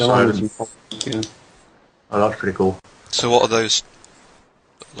 Yeah. Oh, that's pretty cool. So what are those,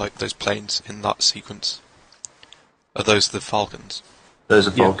 like those planes in that sequence? Are those the Falcons? Those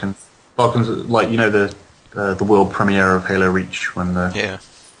are Falcons. Yeah. Falcons, like, the world premiere of Halo Reach, when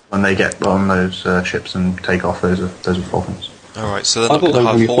they get on those ships and take off, those are Falcons. Alright, so they're not going to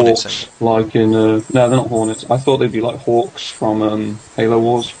have Hornets Hawks, like in... no, they're not Hornets. I thought they'd be like Hawks from Halo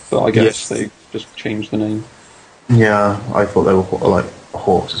Wars, but I guess they just changed the name. Yeah, I thought they were like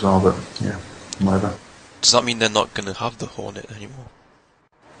Hawks as well, but yeah, whatever. Does that mean they're not going to have the Hornet anymore?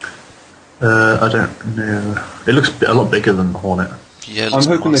 I don't know. It looks a lot bigger than the Hornet. Yeah, I'm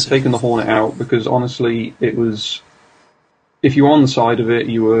hoping they've taken the Hornet out, because honestly, it was... If you were on the side of it,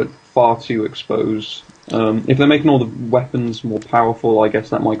 you were far too exposed. If they're making all the weapons more powerful, I guess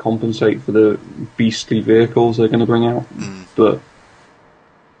that might compensate for the beastly vehicles they're going to bring out. But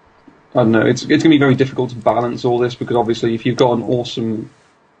I don't know. It's going to be very difficult to balance all this, because obviously, if you've got an awesome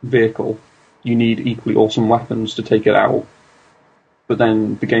vehicle, you need equally awesome weapons to take it out. But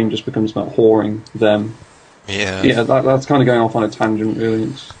then the game just becomes about whoring them. Yeah. Yeah, that's kind of going off on a tangent, really.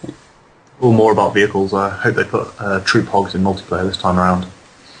 It's like... Or more about vehicles. I hope they put troop hogs in multiplayer this time around.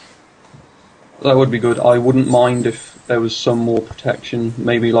 That would be good. I wouldn't mind if there was some more protection.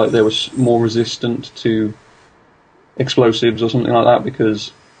 Maybe like they were more resistant to explosives or something like that,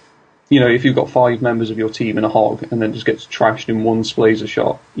 because, if you've got 5 members of your team in a hog and then just gets trashed in one splazer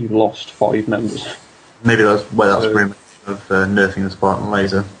shot, you've lost 5 members. Maybe that's rumour of nerfing the Spartan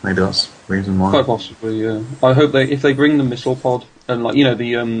laser. Maybe that's the reason why. Quite possibly, yeah. I hope if they bring the missile pod and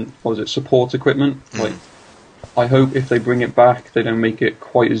the support equipment, I hope if they bring it back, they don't make it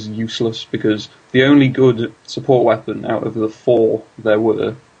quite as useless, because the only good support weapon out of the 4 there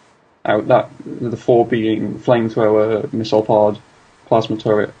were, the 4 being flamethrower, missile pod, plasma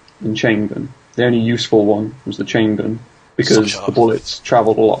turret, and chain gun. The only useful one was the chain gun, because the bullets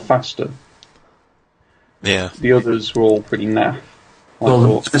travelled a lot faster. Yeah. The others were all pretty naff.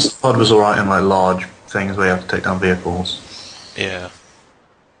 Well, the missile pod was alright in like large things where you have to take down vehicles. Yeah.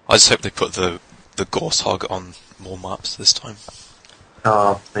 I just hope they put the Gorse Hog on more maps this time.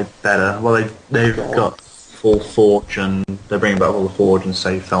 Oh, they better. Well, they've got full Forge, and they're bringing back all the Forge and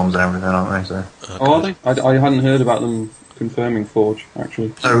save films and everything, aren't they? So. Are they? I hadn't heard about them confirming Forge,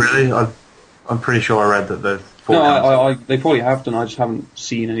 actually. Oh, really? I'm pretty sure I read that the Forge... No, they probably have done, I just haven't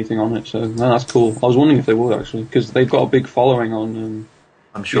seen anything on it, so no, that's cool. I was wondering if they would, actually, because they've got a big following on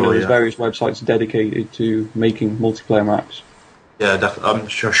I'm sure, there's various websites dedicated to making multiplayer maps. Yeah, definitely. I'm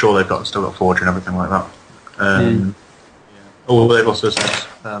sure they've still got Forge and everything like that. Oh, they've also said,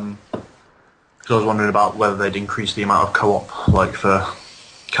 because I was wondering about whether they'd increase the amount of co-op, like for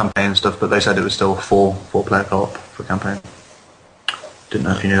campaign and stuff, but they said it was still 4-player co-op for campaign. Didn't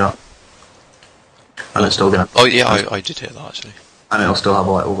know if you knew that. And it's still going to... Oh yeah, I did hear that actually. And it'll still have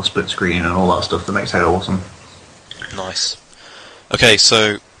like all the split screen and all that stuff that makes Halo awesome. Nice. Okay,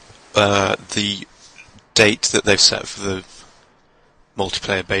 so the date that they've set for the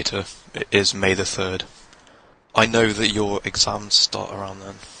multiplayer beta is May the 3rd. I know that your exams start around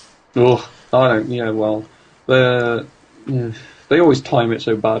then. Oh, I don't. Yeah, well, they always time it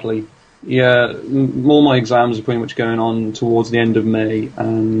so badly. Yeah, all my exams are pretty much going on towards the end of May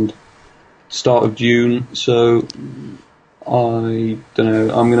and start of June. So I don't know.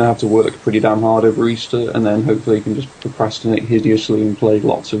 I'm going to have to work pretty damn hard over Easter, and then hopefully I can just procrastinate hideously and play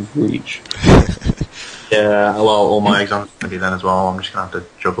lots of Reach. Yeah, well, all my exams are going to be then as well. I'm just going to have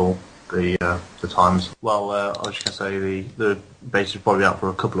to juggle the times. Well, I was just going to say the base is probably out for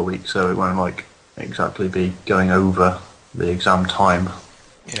a couple of weeks, so it won't exactly be going over the exam time.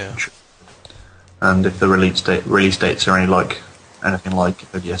 Yeah. And if the release dates are anything like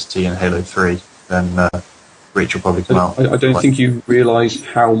ODST and Halo 3, then Reach will probably come out. I don't think you realise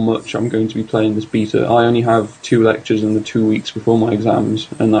how much I'm going to be playing this beta. I only have 2 lectures in the 2 weeks before my exams,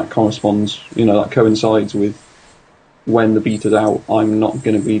 and that corresponds, that coincides with when the beta's out. I'm not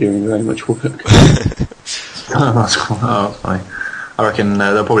going to be doing very much work. That's cool. Oh, that's funny. I reckon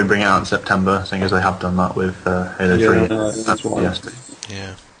they'll probably bring it out in September, seeing as they have done that with Halo 3. That's what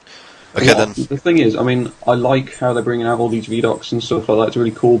Yeah. Okay, then. The thing is, I mean, I like how they're bringing out all these redocs and stuff like that. It's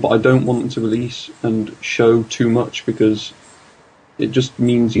really cool, but I don't want them to release and show too much because it just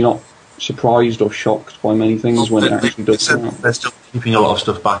means you're not surprised or shocked by many things when it actually does come out. They're still keeping a lot of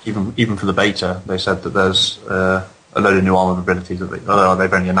stuff back, even for the beta. They said that there's a load of new armor abilities. Although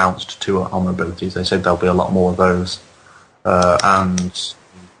they've only announced 2 armor abilities, they said there'll be a lot more of those. And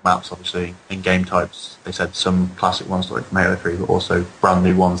maps, obviously, in game types. They said some classic ones like from Halo 3, but also brand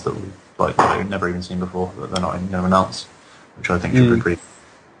new ones that we've never even seen before that they're not even going to announce, which I think should be pretty.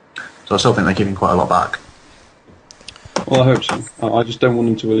 So I still think they're giving quite a lot back. Well, I hope so. I just don't want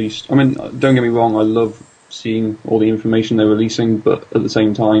them to release. I mean, don't get me wrong, I love seeing all the information they're releasing, but at the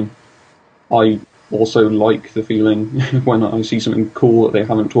same time, I also like the feeling when I see something cool that they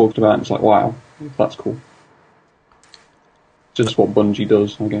haven't talked about, and it's like, wow, that's cool. Just what Bungie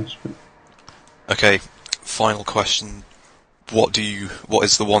does, I guess. Okay, final question. What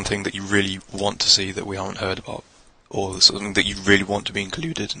is the one thing that you really want to see that we haven't heard about? Or something that you really want to be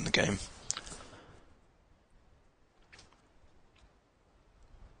included in the game?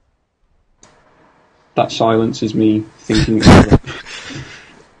 That silence is me thinking.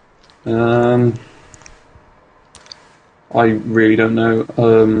 I really don't know.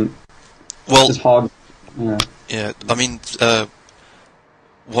 Well, it's hard. Yeah, I mean,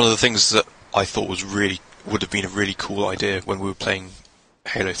 one of the things that I thought would have been a really cool idea when we were playing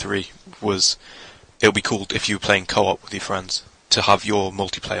Halo 3 was it would be cool if you were playing co-op with your friends to have your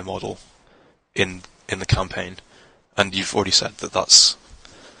multiplayer model in the campaign, and you've already said that that's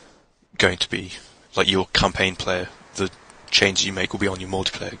going to be like your campaign player. The changes you make will be on your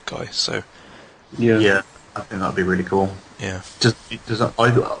multiplayer guy. So yeah, I think that'd be really cool. Yeah,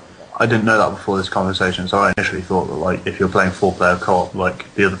 I didn't know that before this conversation, so I initially thought that like if you're playing 4-player co-op,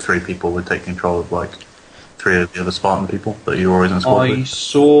 like the other 3 people would take control of like 3 of the other Spartan people that you were always in a squad with. I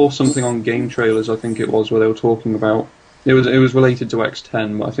saw something on game trailers, I think it was, where they were talking about it was related to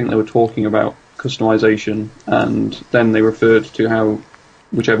X10, but I think they were talking about customization, and then they referred to how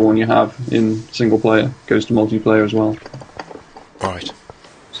whichever one you have in single player goes to multiplayer as well. Right.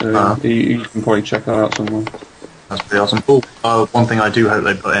 So you can probably check that out somewhere. That's pretty awesome. One thing I do hope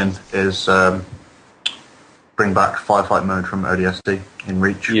they put in is bring back firefight mode from ODST in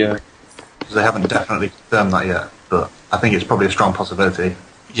Reach. Yeah. Because they haven't definitely confirmed that yet, but I think it's probably a strong possibility.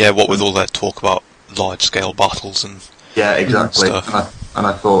 Yeah, what with all that talk about large-scale battles and yeah, exactly. Stuff. And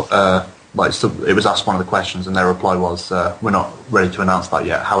I thought, it was asked one of the questions, and their reply was, "We're not ready to announce that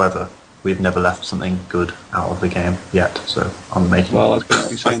yet. However, we've never left something good out of the game yet, so I'm making." Well, that's what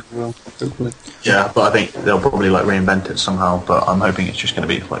you're saying. Well, hopefully. Yeah, but I think they'll probably like reinvent it somehow. But I'm hoping it's just going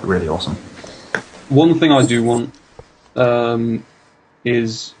to be like really awesome. One thing I do want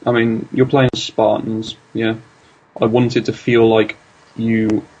is, I mean, you're playing Spartans, yeah. I want it to feel like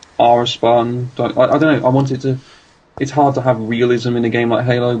you are a Spartan. I don't know. I want it to. It's hard to have realism in a game like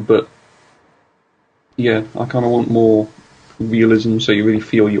Halo, but yeah, I kind of want more realism, so you really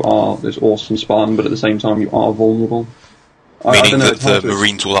feel you are this awesome Spartan, but at the same time you are vulnerable. Meaning that the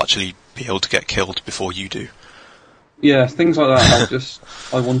Marines will actually be able to get killed before you do. Yeah, things like that.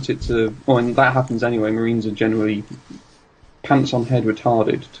 I want it to. Well, and that happens anyway. Marines are generally pants on head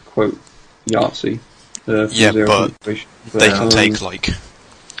retarded, to quote Yahtzee. Yeah, but they can take like.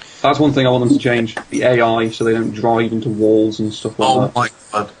 That's one thing I want them to change: the AI, so they don't drive into walls and stuff like that.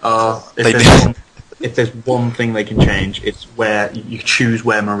 Oh my god! If there's one thing they can change, it's where you choose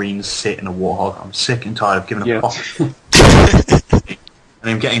where Marines sit in a Warthog. I'm sick and tired of giving a fuck. And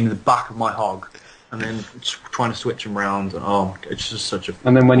then getting in the back of my hog, and then trying to switch them around. And it's just such a.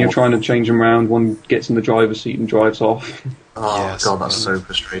 And then when you're trying to change them around, one gets in the driver's seat and drives off. Oh yes. God, that's so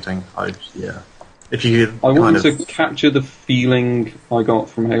frustrating. If you I wanted to capture the feeling I got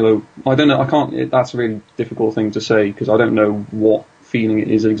from Halo. I don't know. I can't. That's a really difficult thing to say because I don't know what feeling it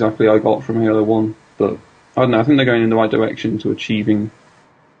is exactly I got from Halo 1. But I don't know. I think they're going in the right direction to achieving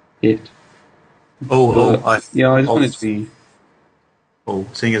it. I just want it to be.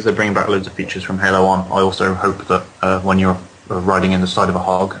 Seeing as they're bringing back loads of features from Halo 1, I also hope that when you're riding in the side of a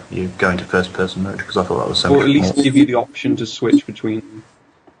hog, you go into first-person mode because I thought that was so much more. Or at least give you the option to switch between.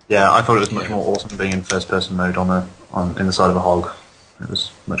 Yeah, I thought it was much more awesome being in first-person mode in the side of a hog. It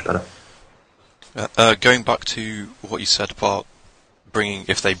was much better. Going back to what you said about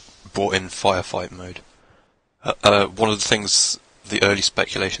if they brought in firefight mode, one of the things, the early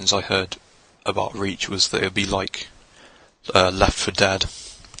speculations I heard about Reach was that it would be like Left 4 Dead.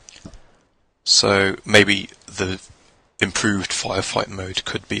 So maybe the improved firefight mode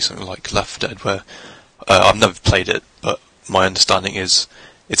could be something like Left 4 Dead, where I've never played it, but my understanding is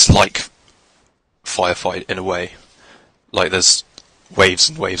it's like firefight in a way. Like there's waves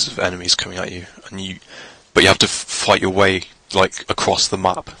and waves of enemies coming at you, but you have to fight your way like across the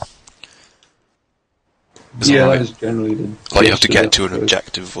map. That is generally the... Like you have to get to an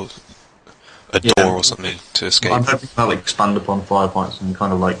objective or a door or something to escape. I'm hoping to expand upon Firepoints and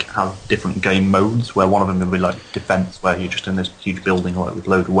kind of like have different game modes, where one of them will be like defense, where you're just in this huge building like with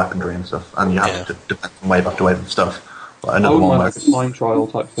loads of weaponry and stuff, and you have to defend from wave after wave of stuff. Like another one like a time trial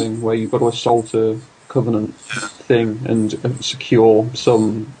type thing, where you've got to assault a Covenant thing and secure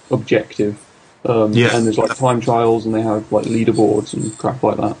some objective. And there's like time trials, and they have like leaderboards and crap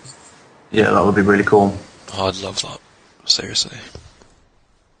like that. Yeah, that would be really cool. Oh, I'd love that. Seriously.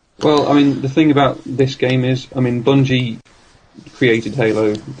 Well, I mean, the thing about this game is, I mean, Bungie created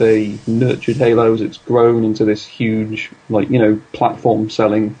Halo, they nurtured Halo as it's grown into this huge, like, you know, platform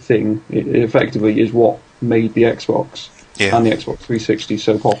selling thing. It effectively is what made the Xbox and the Xbox 360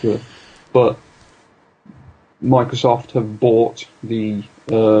 so popular. But Microsoft have bought the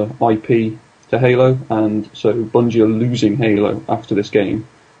IP to Halo, and so Bungie are losing Halo after this game.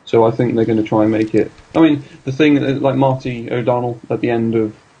 So I think they're going to try and make it... I mean, the thing, like Marty O'Donnell at the end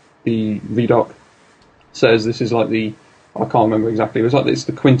of the VDoc says this is like the... I can't remember exactly. It was like it's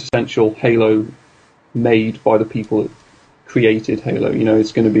the quintessential Halo made by the people that created Halo. You know,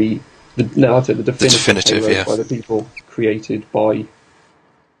 it's going to be... the definitive Halo by the people created by...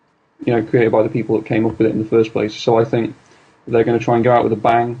 created by the people that came up with it in the first place. So I think they're going to try and go out with a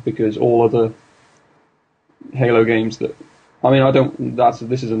bang, because all other Halo games that... I mean,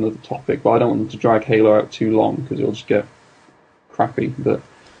 this is another topic, but I don't want them to drag Halo out too long, because it'll just get crappy. But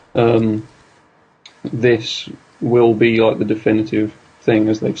this will be like the definitive thing,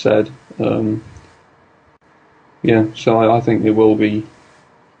 as they've said. So I think it will be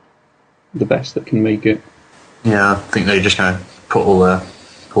the best that can make it. Yeah, I think they're just going to put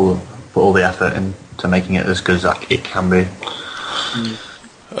all the effort into making it as good as it can be.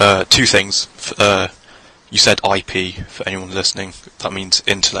 Two things. You said IP, for anyone listening. That means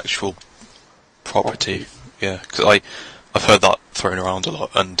intellectual property. Yeah, because I've heard that thrown around a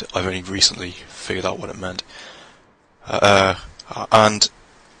lot, and I've only recently figured out what it meant. And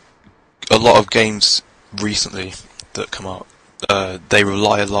a lot of games recently that come out, they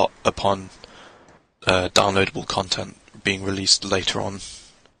rely a lot upon downloadable content being released later on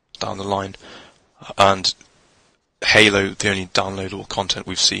down the line. And Halo, the only downloadable content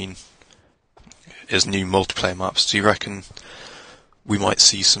we've seen is new multiplayer maps. Do you reckon we might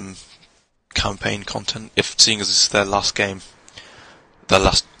see some campaign content, seeing as it's their last game,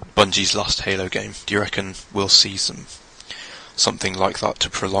 Bungie's last Halo game? Do you reckon we'll see something like that to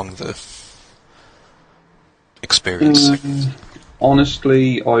prolong the experience?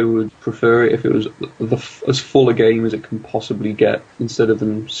 Honestly, I would prefer it if it was as full a game as it can possibly get, instead of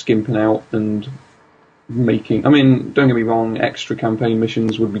them skimping out and making... I mean, don't get me wrong, extra campaign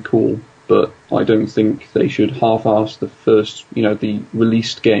missions would be cool, but I don't think they should half-ass the first, the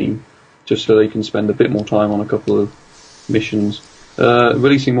released game, just so they can spend a bit more time on a couple of missions.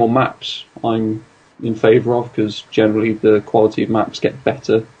 Releasing more maps, I'm in favour of, because generally the quality of maps get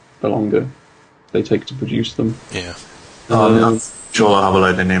better the longer they take to produce them. Yeah. I'm sure I'll have a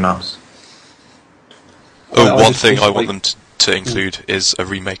load of new maps. One thing I want them to include is a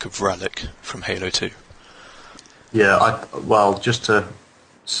remake of Relic from Halo 2. Yeah, just to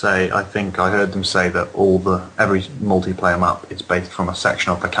say, I think I heard them say that every multiplayer map is based from a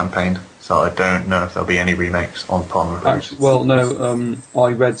section of the campaign, so I don't know if there'll be any remakes on upon release. Well, no,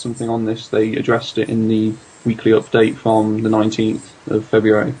 I read something on this. They addressed it in the weekly update from the 19th of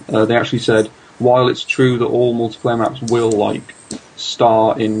February. They actually said, while it's true that all multiplayer maps will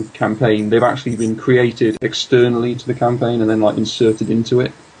star in campaign, they've actually been created externally to the campaign and then inserted into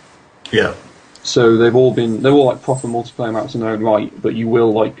it. Yeah. So they're all proper multiplayer maps in their own right, but you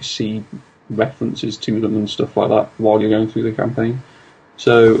will see references to them and stuff like that while you're going through the campaign.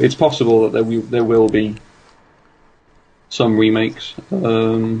 So it's possible that there will be some remakes.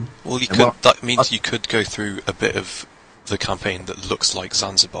 That means you could go through a bit of the campaign that looks like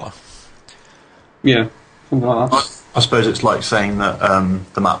Zanzibar. Yeah, something like that. I suppose it's like saying that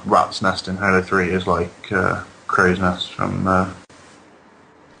the map Rat's Nest in Halo 3 is like Crow's Nest from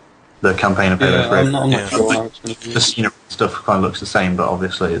the campaign of Halo 3. I'm not sure how it's going to be. The scenery stuff kind of looks the same, but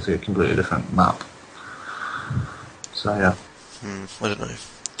obviously it's a completely different map. So yeah. I don't know.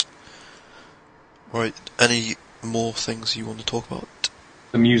 Right, any more things you want to talk about?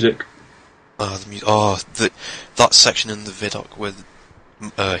 The music. The music. That section in the vidoc where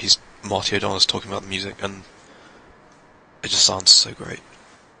Marty O'Donnell's talking about the music, and it just sounds so great.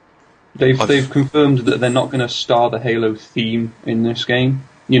 They've confirmed that they're not going to star the Halo theme in this game.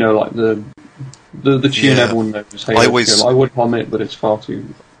 The The tune Yeah. everyone knows, Halo Kill. I would hum it, but it's far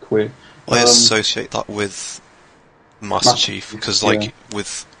too queer. I associate that with Master Chief, because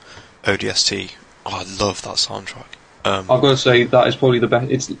with ODST, I love that soundtrack. I've got to say that is probably the best.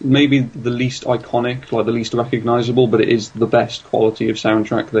 It's maybe the least iconic, like the least recognisable, but it is the best quality of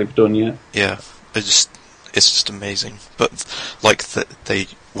soundtrack they've done yet. Yeah, it's just amazing. But like they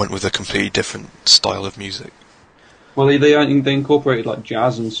went with a completely different style of music. Well, they incorporated like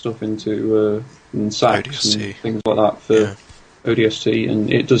jazz and stuff into and sax ODST. and things like that for ODST,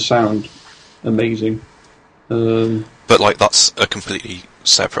 and it does sound amazing. But like that's a completely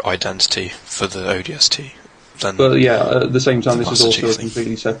separate identity for the ODST. But yeah, at the same time, this is also a thing.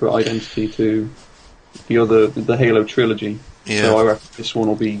 completely separate identity to the Halo trilogy. Yeah. So I reckon this one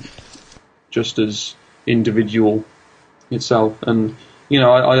will be just as individual itself. And you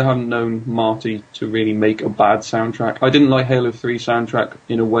know, I haven't known Marty to really make a bad soundtrack. I didn't like Halo 3 soundtrack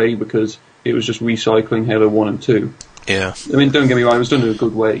in a way because it was just recycling Halo 1 and 2. Yeah. I mean, don't get me wrong, it was done in a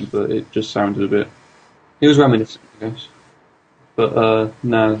good way, but it just sounded a bit... It was reminiscent, I guess. But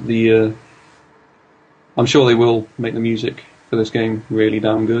no, I'm sure they will make the music for this game really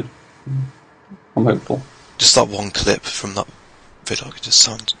damn good. I'm hopeful. Just that one clip from that video could just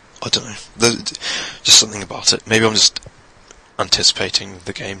sound... I don't know. There's just something about it. Maybe I'm just anticipating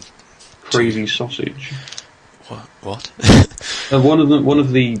the game. Crazy sausage. What? One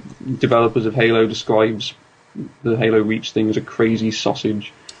of the developers of Halo describes the Halo Reach thing as a crazy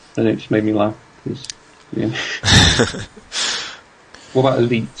sausage, and it just made me laugh. Yeah. What about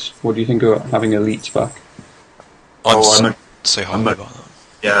elites? What do you think about having elites back? I'm so happy about that.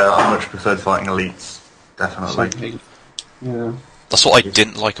 Yeah, I much preferred fighting elites. Definitely. Yeah. That's what I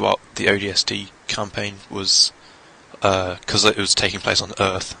didn't like about the ODST campaign was because it was taking place on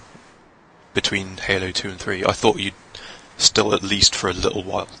Earth between Halo 2 and 3. I thought you'd still, at least for a little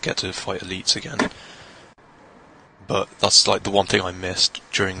while, get to fight elites again. But that's like the one thing I missed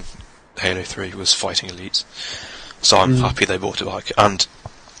during Halo 3 was fighting elites. So I'm happy they brought it back. And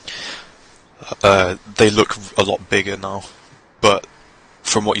they look a lot bigger now. But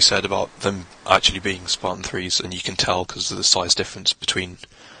from what you said about them actually being Spartan 3s, and you can tell because of the size difference between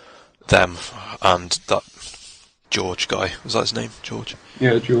them and that George guy. Was that his name? George?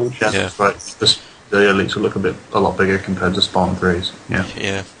 Yeah, George. Yeah, that's right. The elites will look a lot bigger compared to Spartan 3s. Yeah.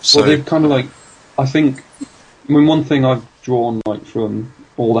 Yeah. So Well, they've kind of like... I think... I mean, one thing I've drawn like from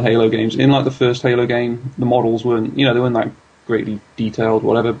all the Halo games, in like the first Halo game, the models weren't, they weren't that greatly detailed,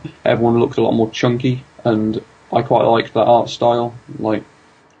 whatever. Everyone looked a lot more chunky, and I quite liked that art style. Like,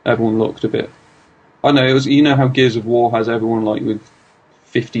 everyone looked a bit... I don't know, it was, how Gears of War has everyone like with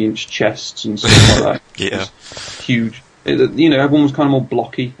 50-inch chests and stuff like that. Yeah. Huge. Everyone was kind of more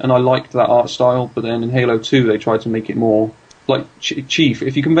blocky, and I liked that art style, but then in Halo 2 they tried to make it more... Like, Chief,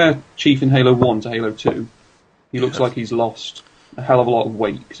 if you compare Chief in Halo 1 to Halo 2, he looks like he's lost a hell of a lot of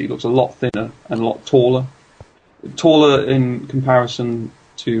weight, because he looks a lot thinner and a lot taller. Taller in comparison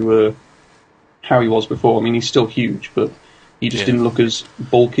to how he was before. I mean, he's still huge, but he just didn't look as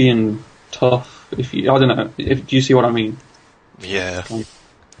bulky and tough. I don't know. Do you see what I mean? Yeah.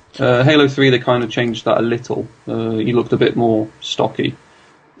 Halo 3, they kind of changed that a little. He looked a bit more stocky.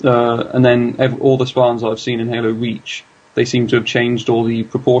 And then all the Spartans I've seen in Halo Reach, they seem to have changed all the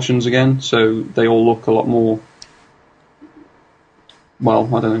proportions again, so they all look a lot more...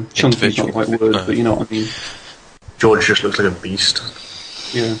 Well, I don't know. Chunky is not the right word, but you know what I mean. George just looks like a beast.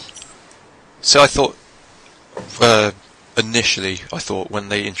 Yeah. So I thought... initially, I thought when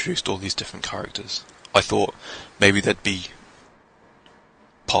they introduced all these different characters, I thought maybe there'd be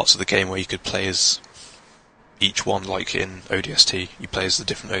parts of the game where you could play as each one, like in ODST, you play as the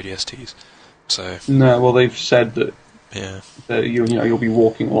different ODSTs. So No, well, they've said that you'll you'll be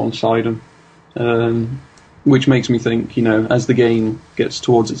walking alongside them, which makes me think, as the game gets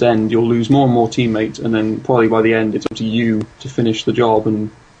towards its end, you'll lose more and more teammates, and then probably by the end, it's up to you to finish the job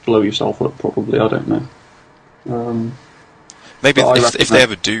and blow yourself up. Probably, I don't know. maybe if they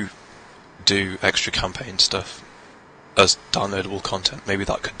ever do extra campaign stuff as downloadable content, maybe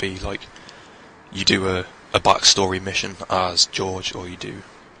that could be like you do a backstory mission as George, or you do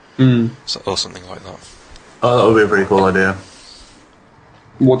or something like that. Oh, that would be a pretty cool idea.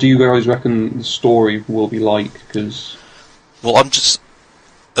 What do you guys reckon the story will be like? Because well, I'm just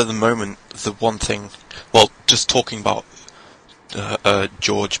at the moment the one thing. Well, just talking about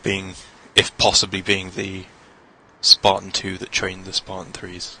George being, if possibly being the Spartan 2 that trained the Spartan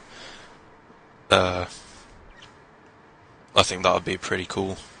 3s. I think that would be a pretty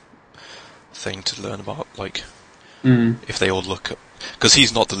cool thing to learn about, like, if they all look up... Because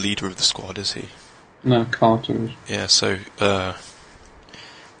he's not the leader of the squad, is he? No, Carter is. Yeah, so,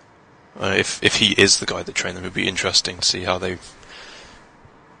 If he is the guy that trained them, it would be interesting to see how they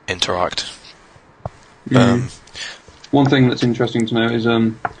interact. One thing that's interesting to know is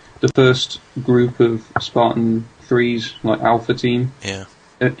the first group of Spartan 3s, like Alpha Team,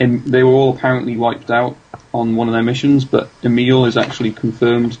 and they were all apparently wiped out on one of their missions, but Emil is actually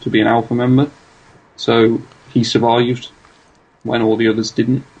confirmed to be an Alpha member, so he survived when all the others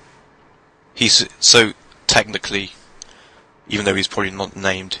didn't. So technically, even though he's probably not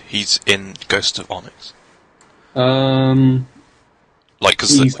named, he's in Ghost of Onyx.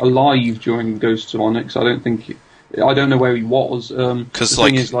 He's alive during Ghosts of Onyx. I don't know where he was. Because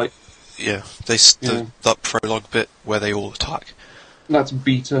that prologue bit where they all attack. That's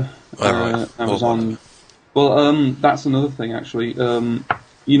beta. Right. Amazon. Well, that's another thing actually.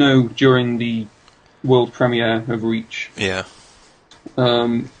 During the world premiere of Reach. Yeah.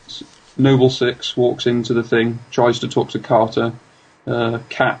 Noble Six walks into the thing, tries to talk to Carter.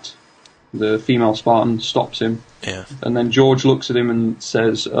 Kat, the female Spartan, stops him. Yeah. And then George looks at him and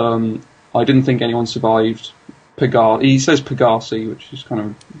says, I didn't think anyone survived he says Pegasi, which is kind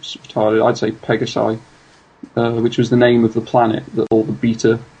of retarded. I'd say Pegasi, which was the name of the planet that all the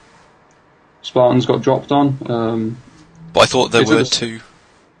beta Spartans got dropped on. But I thought there were two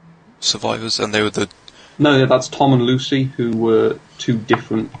survivors, and they were the... No, that's Tom and Lucy, who were two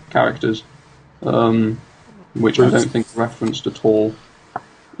different characters, which I don't think are referenced at all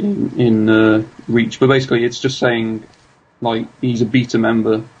in Reach. But basically, it's just saying, like, he's a beta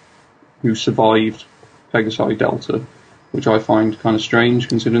member who survived Pegasi Delta, which I find kind of strange,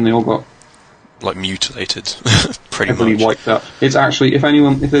 considering they all got mutilated, pretty heavily much. wiped out. It's actually, if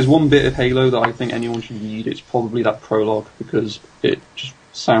there's one bit of Halo that I think anyone should read, it's probably that prologue, because it just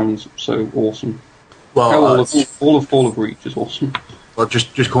sounds so awesome. Well, all of Fall of Reach is awesome. Well,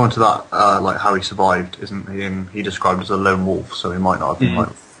 just going to that, how he survived, isn't he? And he described as a lone wolf, so he might not have been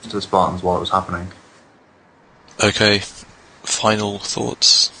to the Spartans while it was happening. Okay, final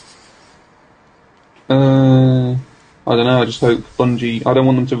thoughts. I don't know, I just hope Bungie... I don't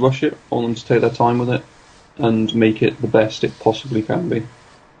want them to rush it, I want them to take their time with it and make it the best it possibly can be.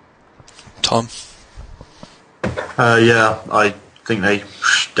 Tom? I think they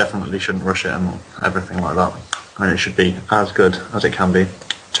definitely shouldn't rush it and everything like that. I mean, it should be as good as it can be,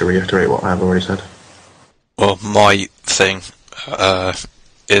 to reiterate what I've already said. Well, my thing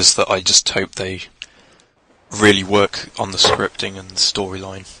is that I just hope they really work on the scripting and the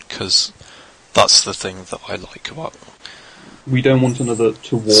storyline, because that's the thing that I like about... We don't want another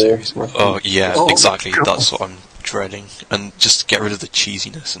to war series. reference. Oh, yeah, exactly. God. That's what I'm dreading. And just get rid of the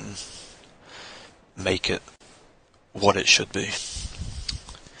cheesiness and make it what it should be.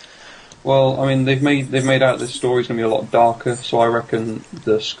 Well, I mean, they've made out this story's going to be a lot darker, so I reckon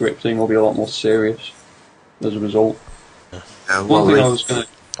the scripting will be a lot more serious as a result. One thing I was going to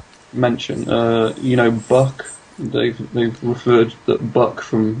mention, Buck, they've referred that Buck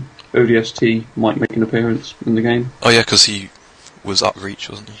from ODST might make an appearance in the game. Oh yeah, because he was at Reach,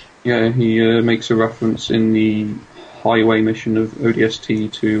 wasn't he? Yeah, he makes a reference in the highway mission of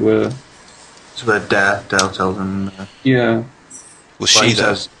ODST to... So where Dale tells him... yeah. Was she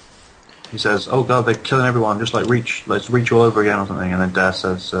there? He says, "Oh God, they're killing everyone, just like Reach. Let's Reach all over again or something." And then Dare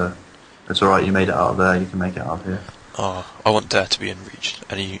says, "It's all right. You made it out of there. You can make it out of here." Oh, I want Dare to be in Reach.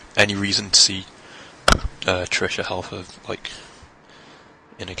 Any reason to see Trisha Helfer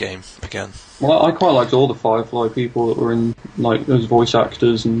in a game again? Well, I quite liked all the Firefly people that were in, as voice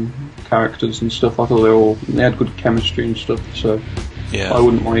actors and characters and stuff. I thought they had good chemistry and stuff. So yeah, I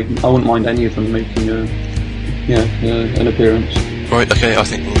wouldn't mind any of them making an appearance. Right, okay, I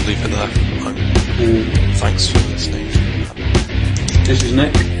think we'll leave it there. Thanks for listening. This is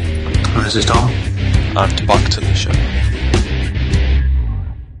Nick. And this is Tom. And back to the show.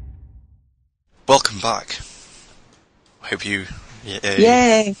 Welcome back. I hope you...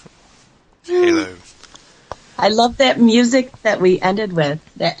 Yay! Halo. I love that music that we ended with.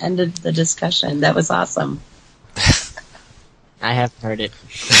 That ended the discussion. That was awesome. I have heard it.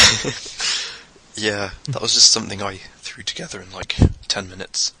 Yeah, that was just something I threw together in 10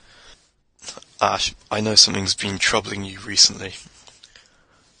 minutes. Ash, I know something's been troubling you recently.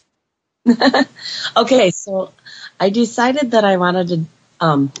 Okay, so I decided that I wanted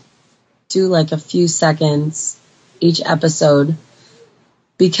to do a few seconds each episode,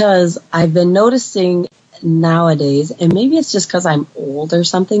 because I've been noticing nowadays, and maybe it's just because I'm old or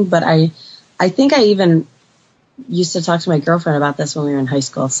something, but I think I even used to talk to my girlfriend about this when we were in high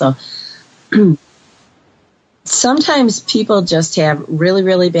school, so... Sometimes people just have really,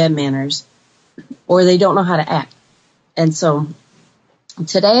 really bad manners, or they don't know how to act. And so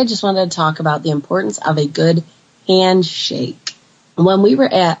today I just wanted to talk about the importance of a good handshake. When we were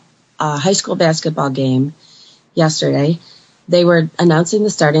at a high school basketball game yesterday. They were announcing the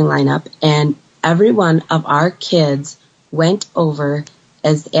starting lineup, and every one of our kids went over,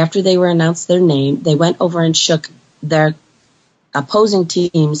 as after they were announced their name, they went over and shook their opposing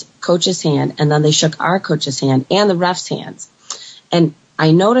team's coach's hand, and then they shook our coach's hand and the ref's hands. And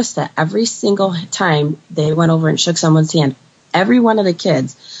I noticed that every single time they went over and shook someone's hand, every one of the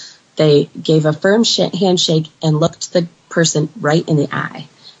kids, they gave a firm handshake and looked the person right in the eye.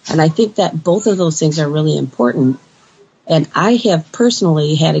 And I think that both of those things are really important. And I have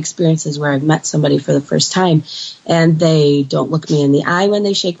personally had experiences where I've met somebody for the first time, and they don't look me in the eye when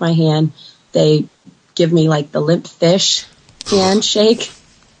they shake my hand. They give me like the limp fish handshake.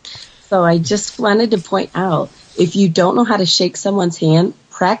 So I just wanted to point out, if you don't know how to shake someone's hand,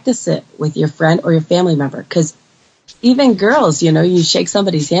 practice it with your friend or your family member. Because even girls, you shake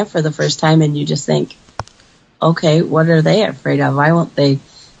somebody's hand for the first time and you just think, okay, what are they afraid of? Why won't they?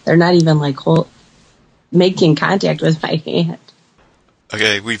 They're not even like making contact with my hand.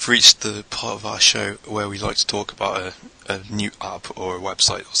 Okay, we've reached the part of our show where we like to talk about a new app or a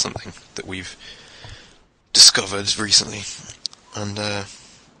website or something that we've discovered recently. And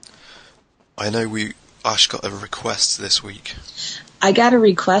I know Ash got a request this week. I got a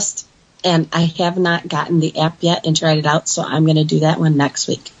request, and I have not gotten the app yet and tried it out, so I'm going to do that one next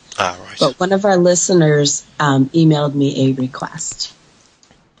week. Ah, right. But one of our listeners emailed me a request.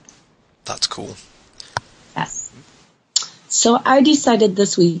 That's cool. Yes. So I decided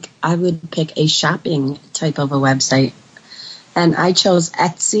this week I would pick a shopping type of a website, and I chose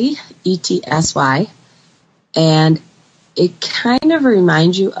Etsy, ETSY, and it kind of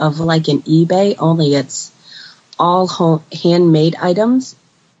reminds you of like an eBay, only it's all handmade items,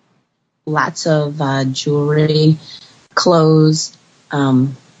 lots of jewelry, clothes,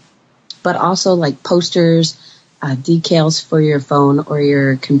 but also like posters, decals for your phone or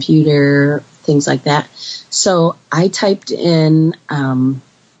your computer, things like that. So I typed in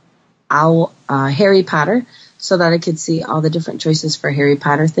Harry Potter so that I could see all the different choices for Harry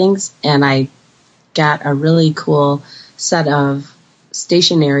Potter things, and I got a really cool set of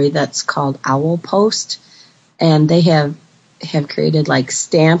stationery that's called Owl Post, and they have created like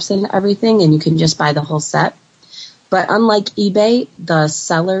stamps and everything, and you can just buy the whole set. But unlike eBay, the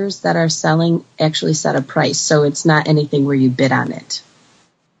sellers that are selling actually set a price, so it's not anything where you bid on it.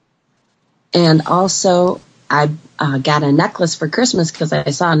 And also, I got a necklace for Christmas because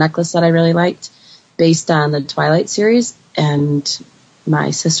I saw a necklace that I really liked based on the Twilight series, and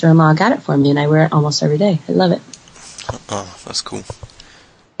my sister-in-law got it for me, and I wear it almost every day. I love it. Oh, that's cool.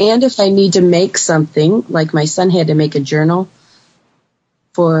 And if I need to make something, like my son had to make a journal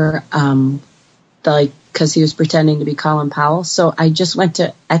for because he was pretending to be Colin Powell. So I just went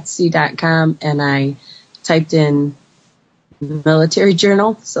to Etsy.com and I typed in military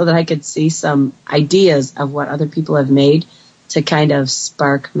journal so that I could see some ideas of what other people have made to kind of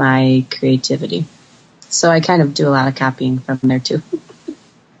spark my creativity. So I kind of do a lot of copying from there too.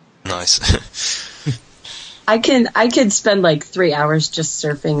 Nice. I could spend like 3 hours just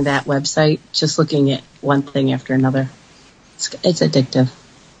surfing that website, just looking at one thing after another. It's addictive.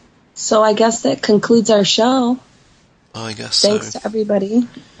 So I guess that concludes our show. I guess Thanks to everybody.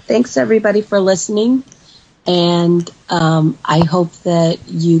 Thanks everybody for listening. And I hope that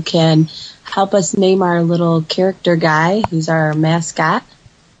you can help us name our little character guy, who's our mascot.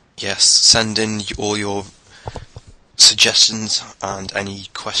 Yes, send in all your suggestions and any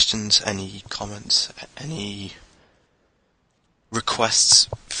questions, any comments, any requests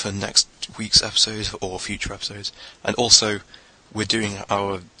for next week's episode or future episodes. And also, we're doing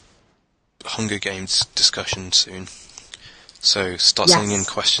our Hunger Games discussion soon. So start sending in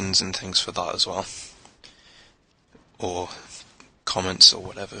questions and things for that as well. Or comments or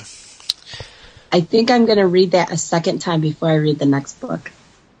whatever. I think I'm going to read that a second time before I read the next book.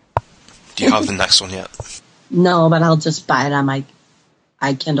 Do you have the next one yet? No, but I'll just buy it on my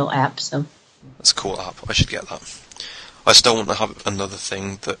iKindle app. So that's a cool app. I should get that. I still want to have another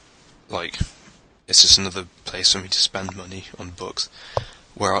thing that, like, it's just another place for me to spend money on books.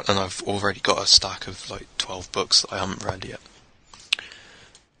 And I've already got a stack of like 12 books that I haven't read yet.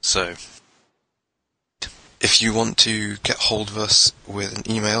 So, if you want to get hold of us with an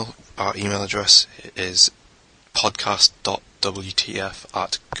email, our email address is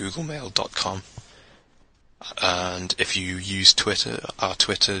podcast.wtf@googlemail.com. And if you use Twitter, our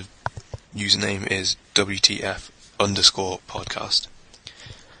Twitter username is WTF_podcast.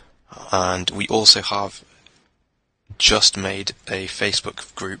 And we also have just made a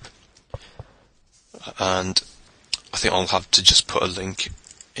Facebook group, and I think I'll have to just put a link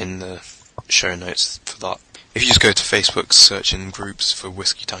in the show notes for that. If you just go to Facebook, search in groups for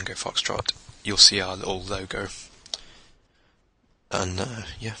Whiskey Tango Foxtrot, you'll see our little logo. And,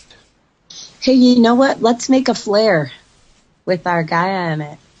 yeah. Hey, you know what? Let's make a flare with our guy on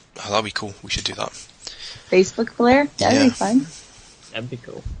it. Oh, that'd be cool. We should do that. Facebook flare? That'd be fun. That'd be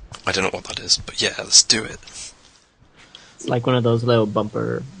cool. I don't know what that is, but yeah, let's do it. It's like one of those little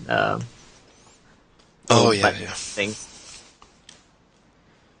bumper things.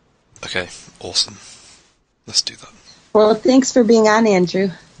 Okay, awesome. Let's do that. Well, thanks for being on, Andrew.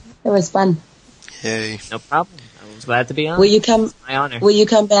 It was fun. Yay. No problem. I was glad to be on. Will you come? It's my honor. Will you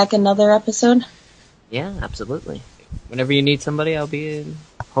come back another episode? Yeah, absolutely. Whenever you need somebody, I'll be in.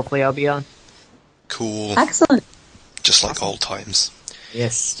 Hopefully I'll be on. Cool. Excellent. Just like old times.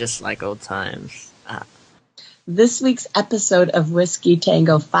 Yes, just like old times. This week's episode of Whiskey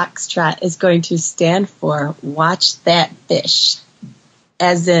Tango Foxtrot is going to stand for Watch That Fish,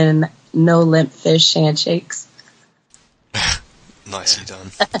 as in no limp fish handshakes. Nicely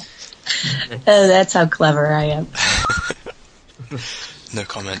done. That's how clever I am. No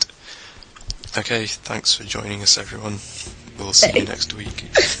comment. Okay, thanks for joining us, everyone. We'll see you next week.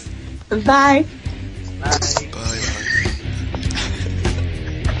 Bye. Bye. Bye.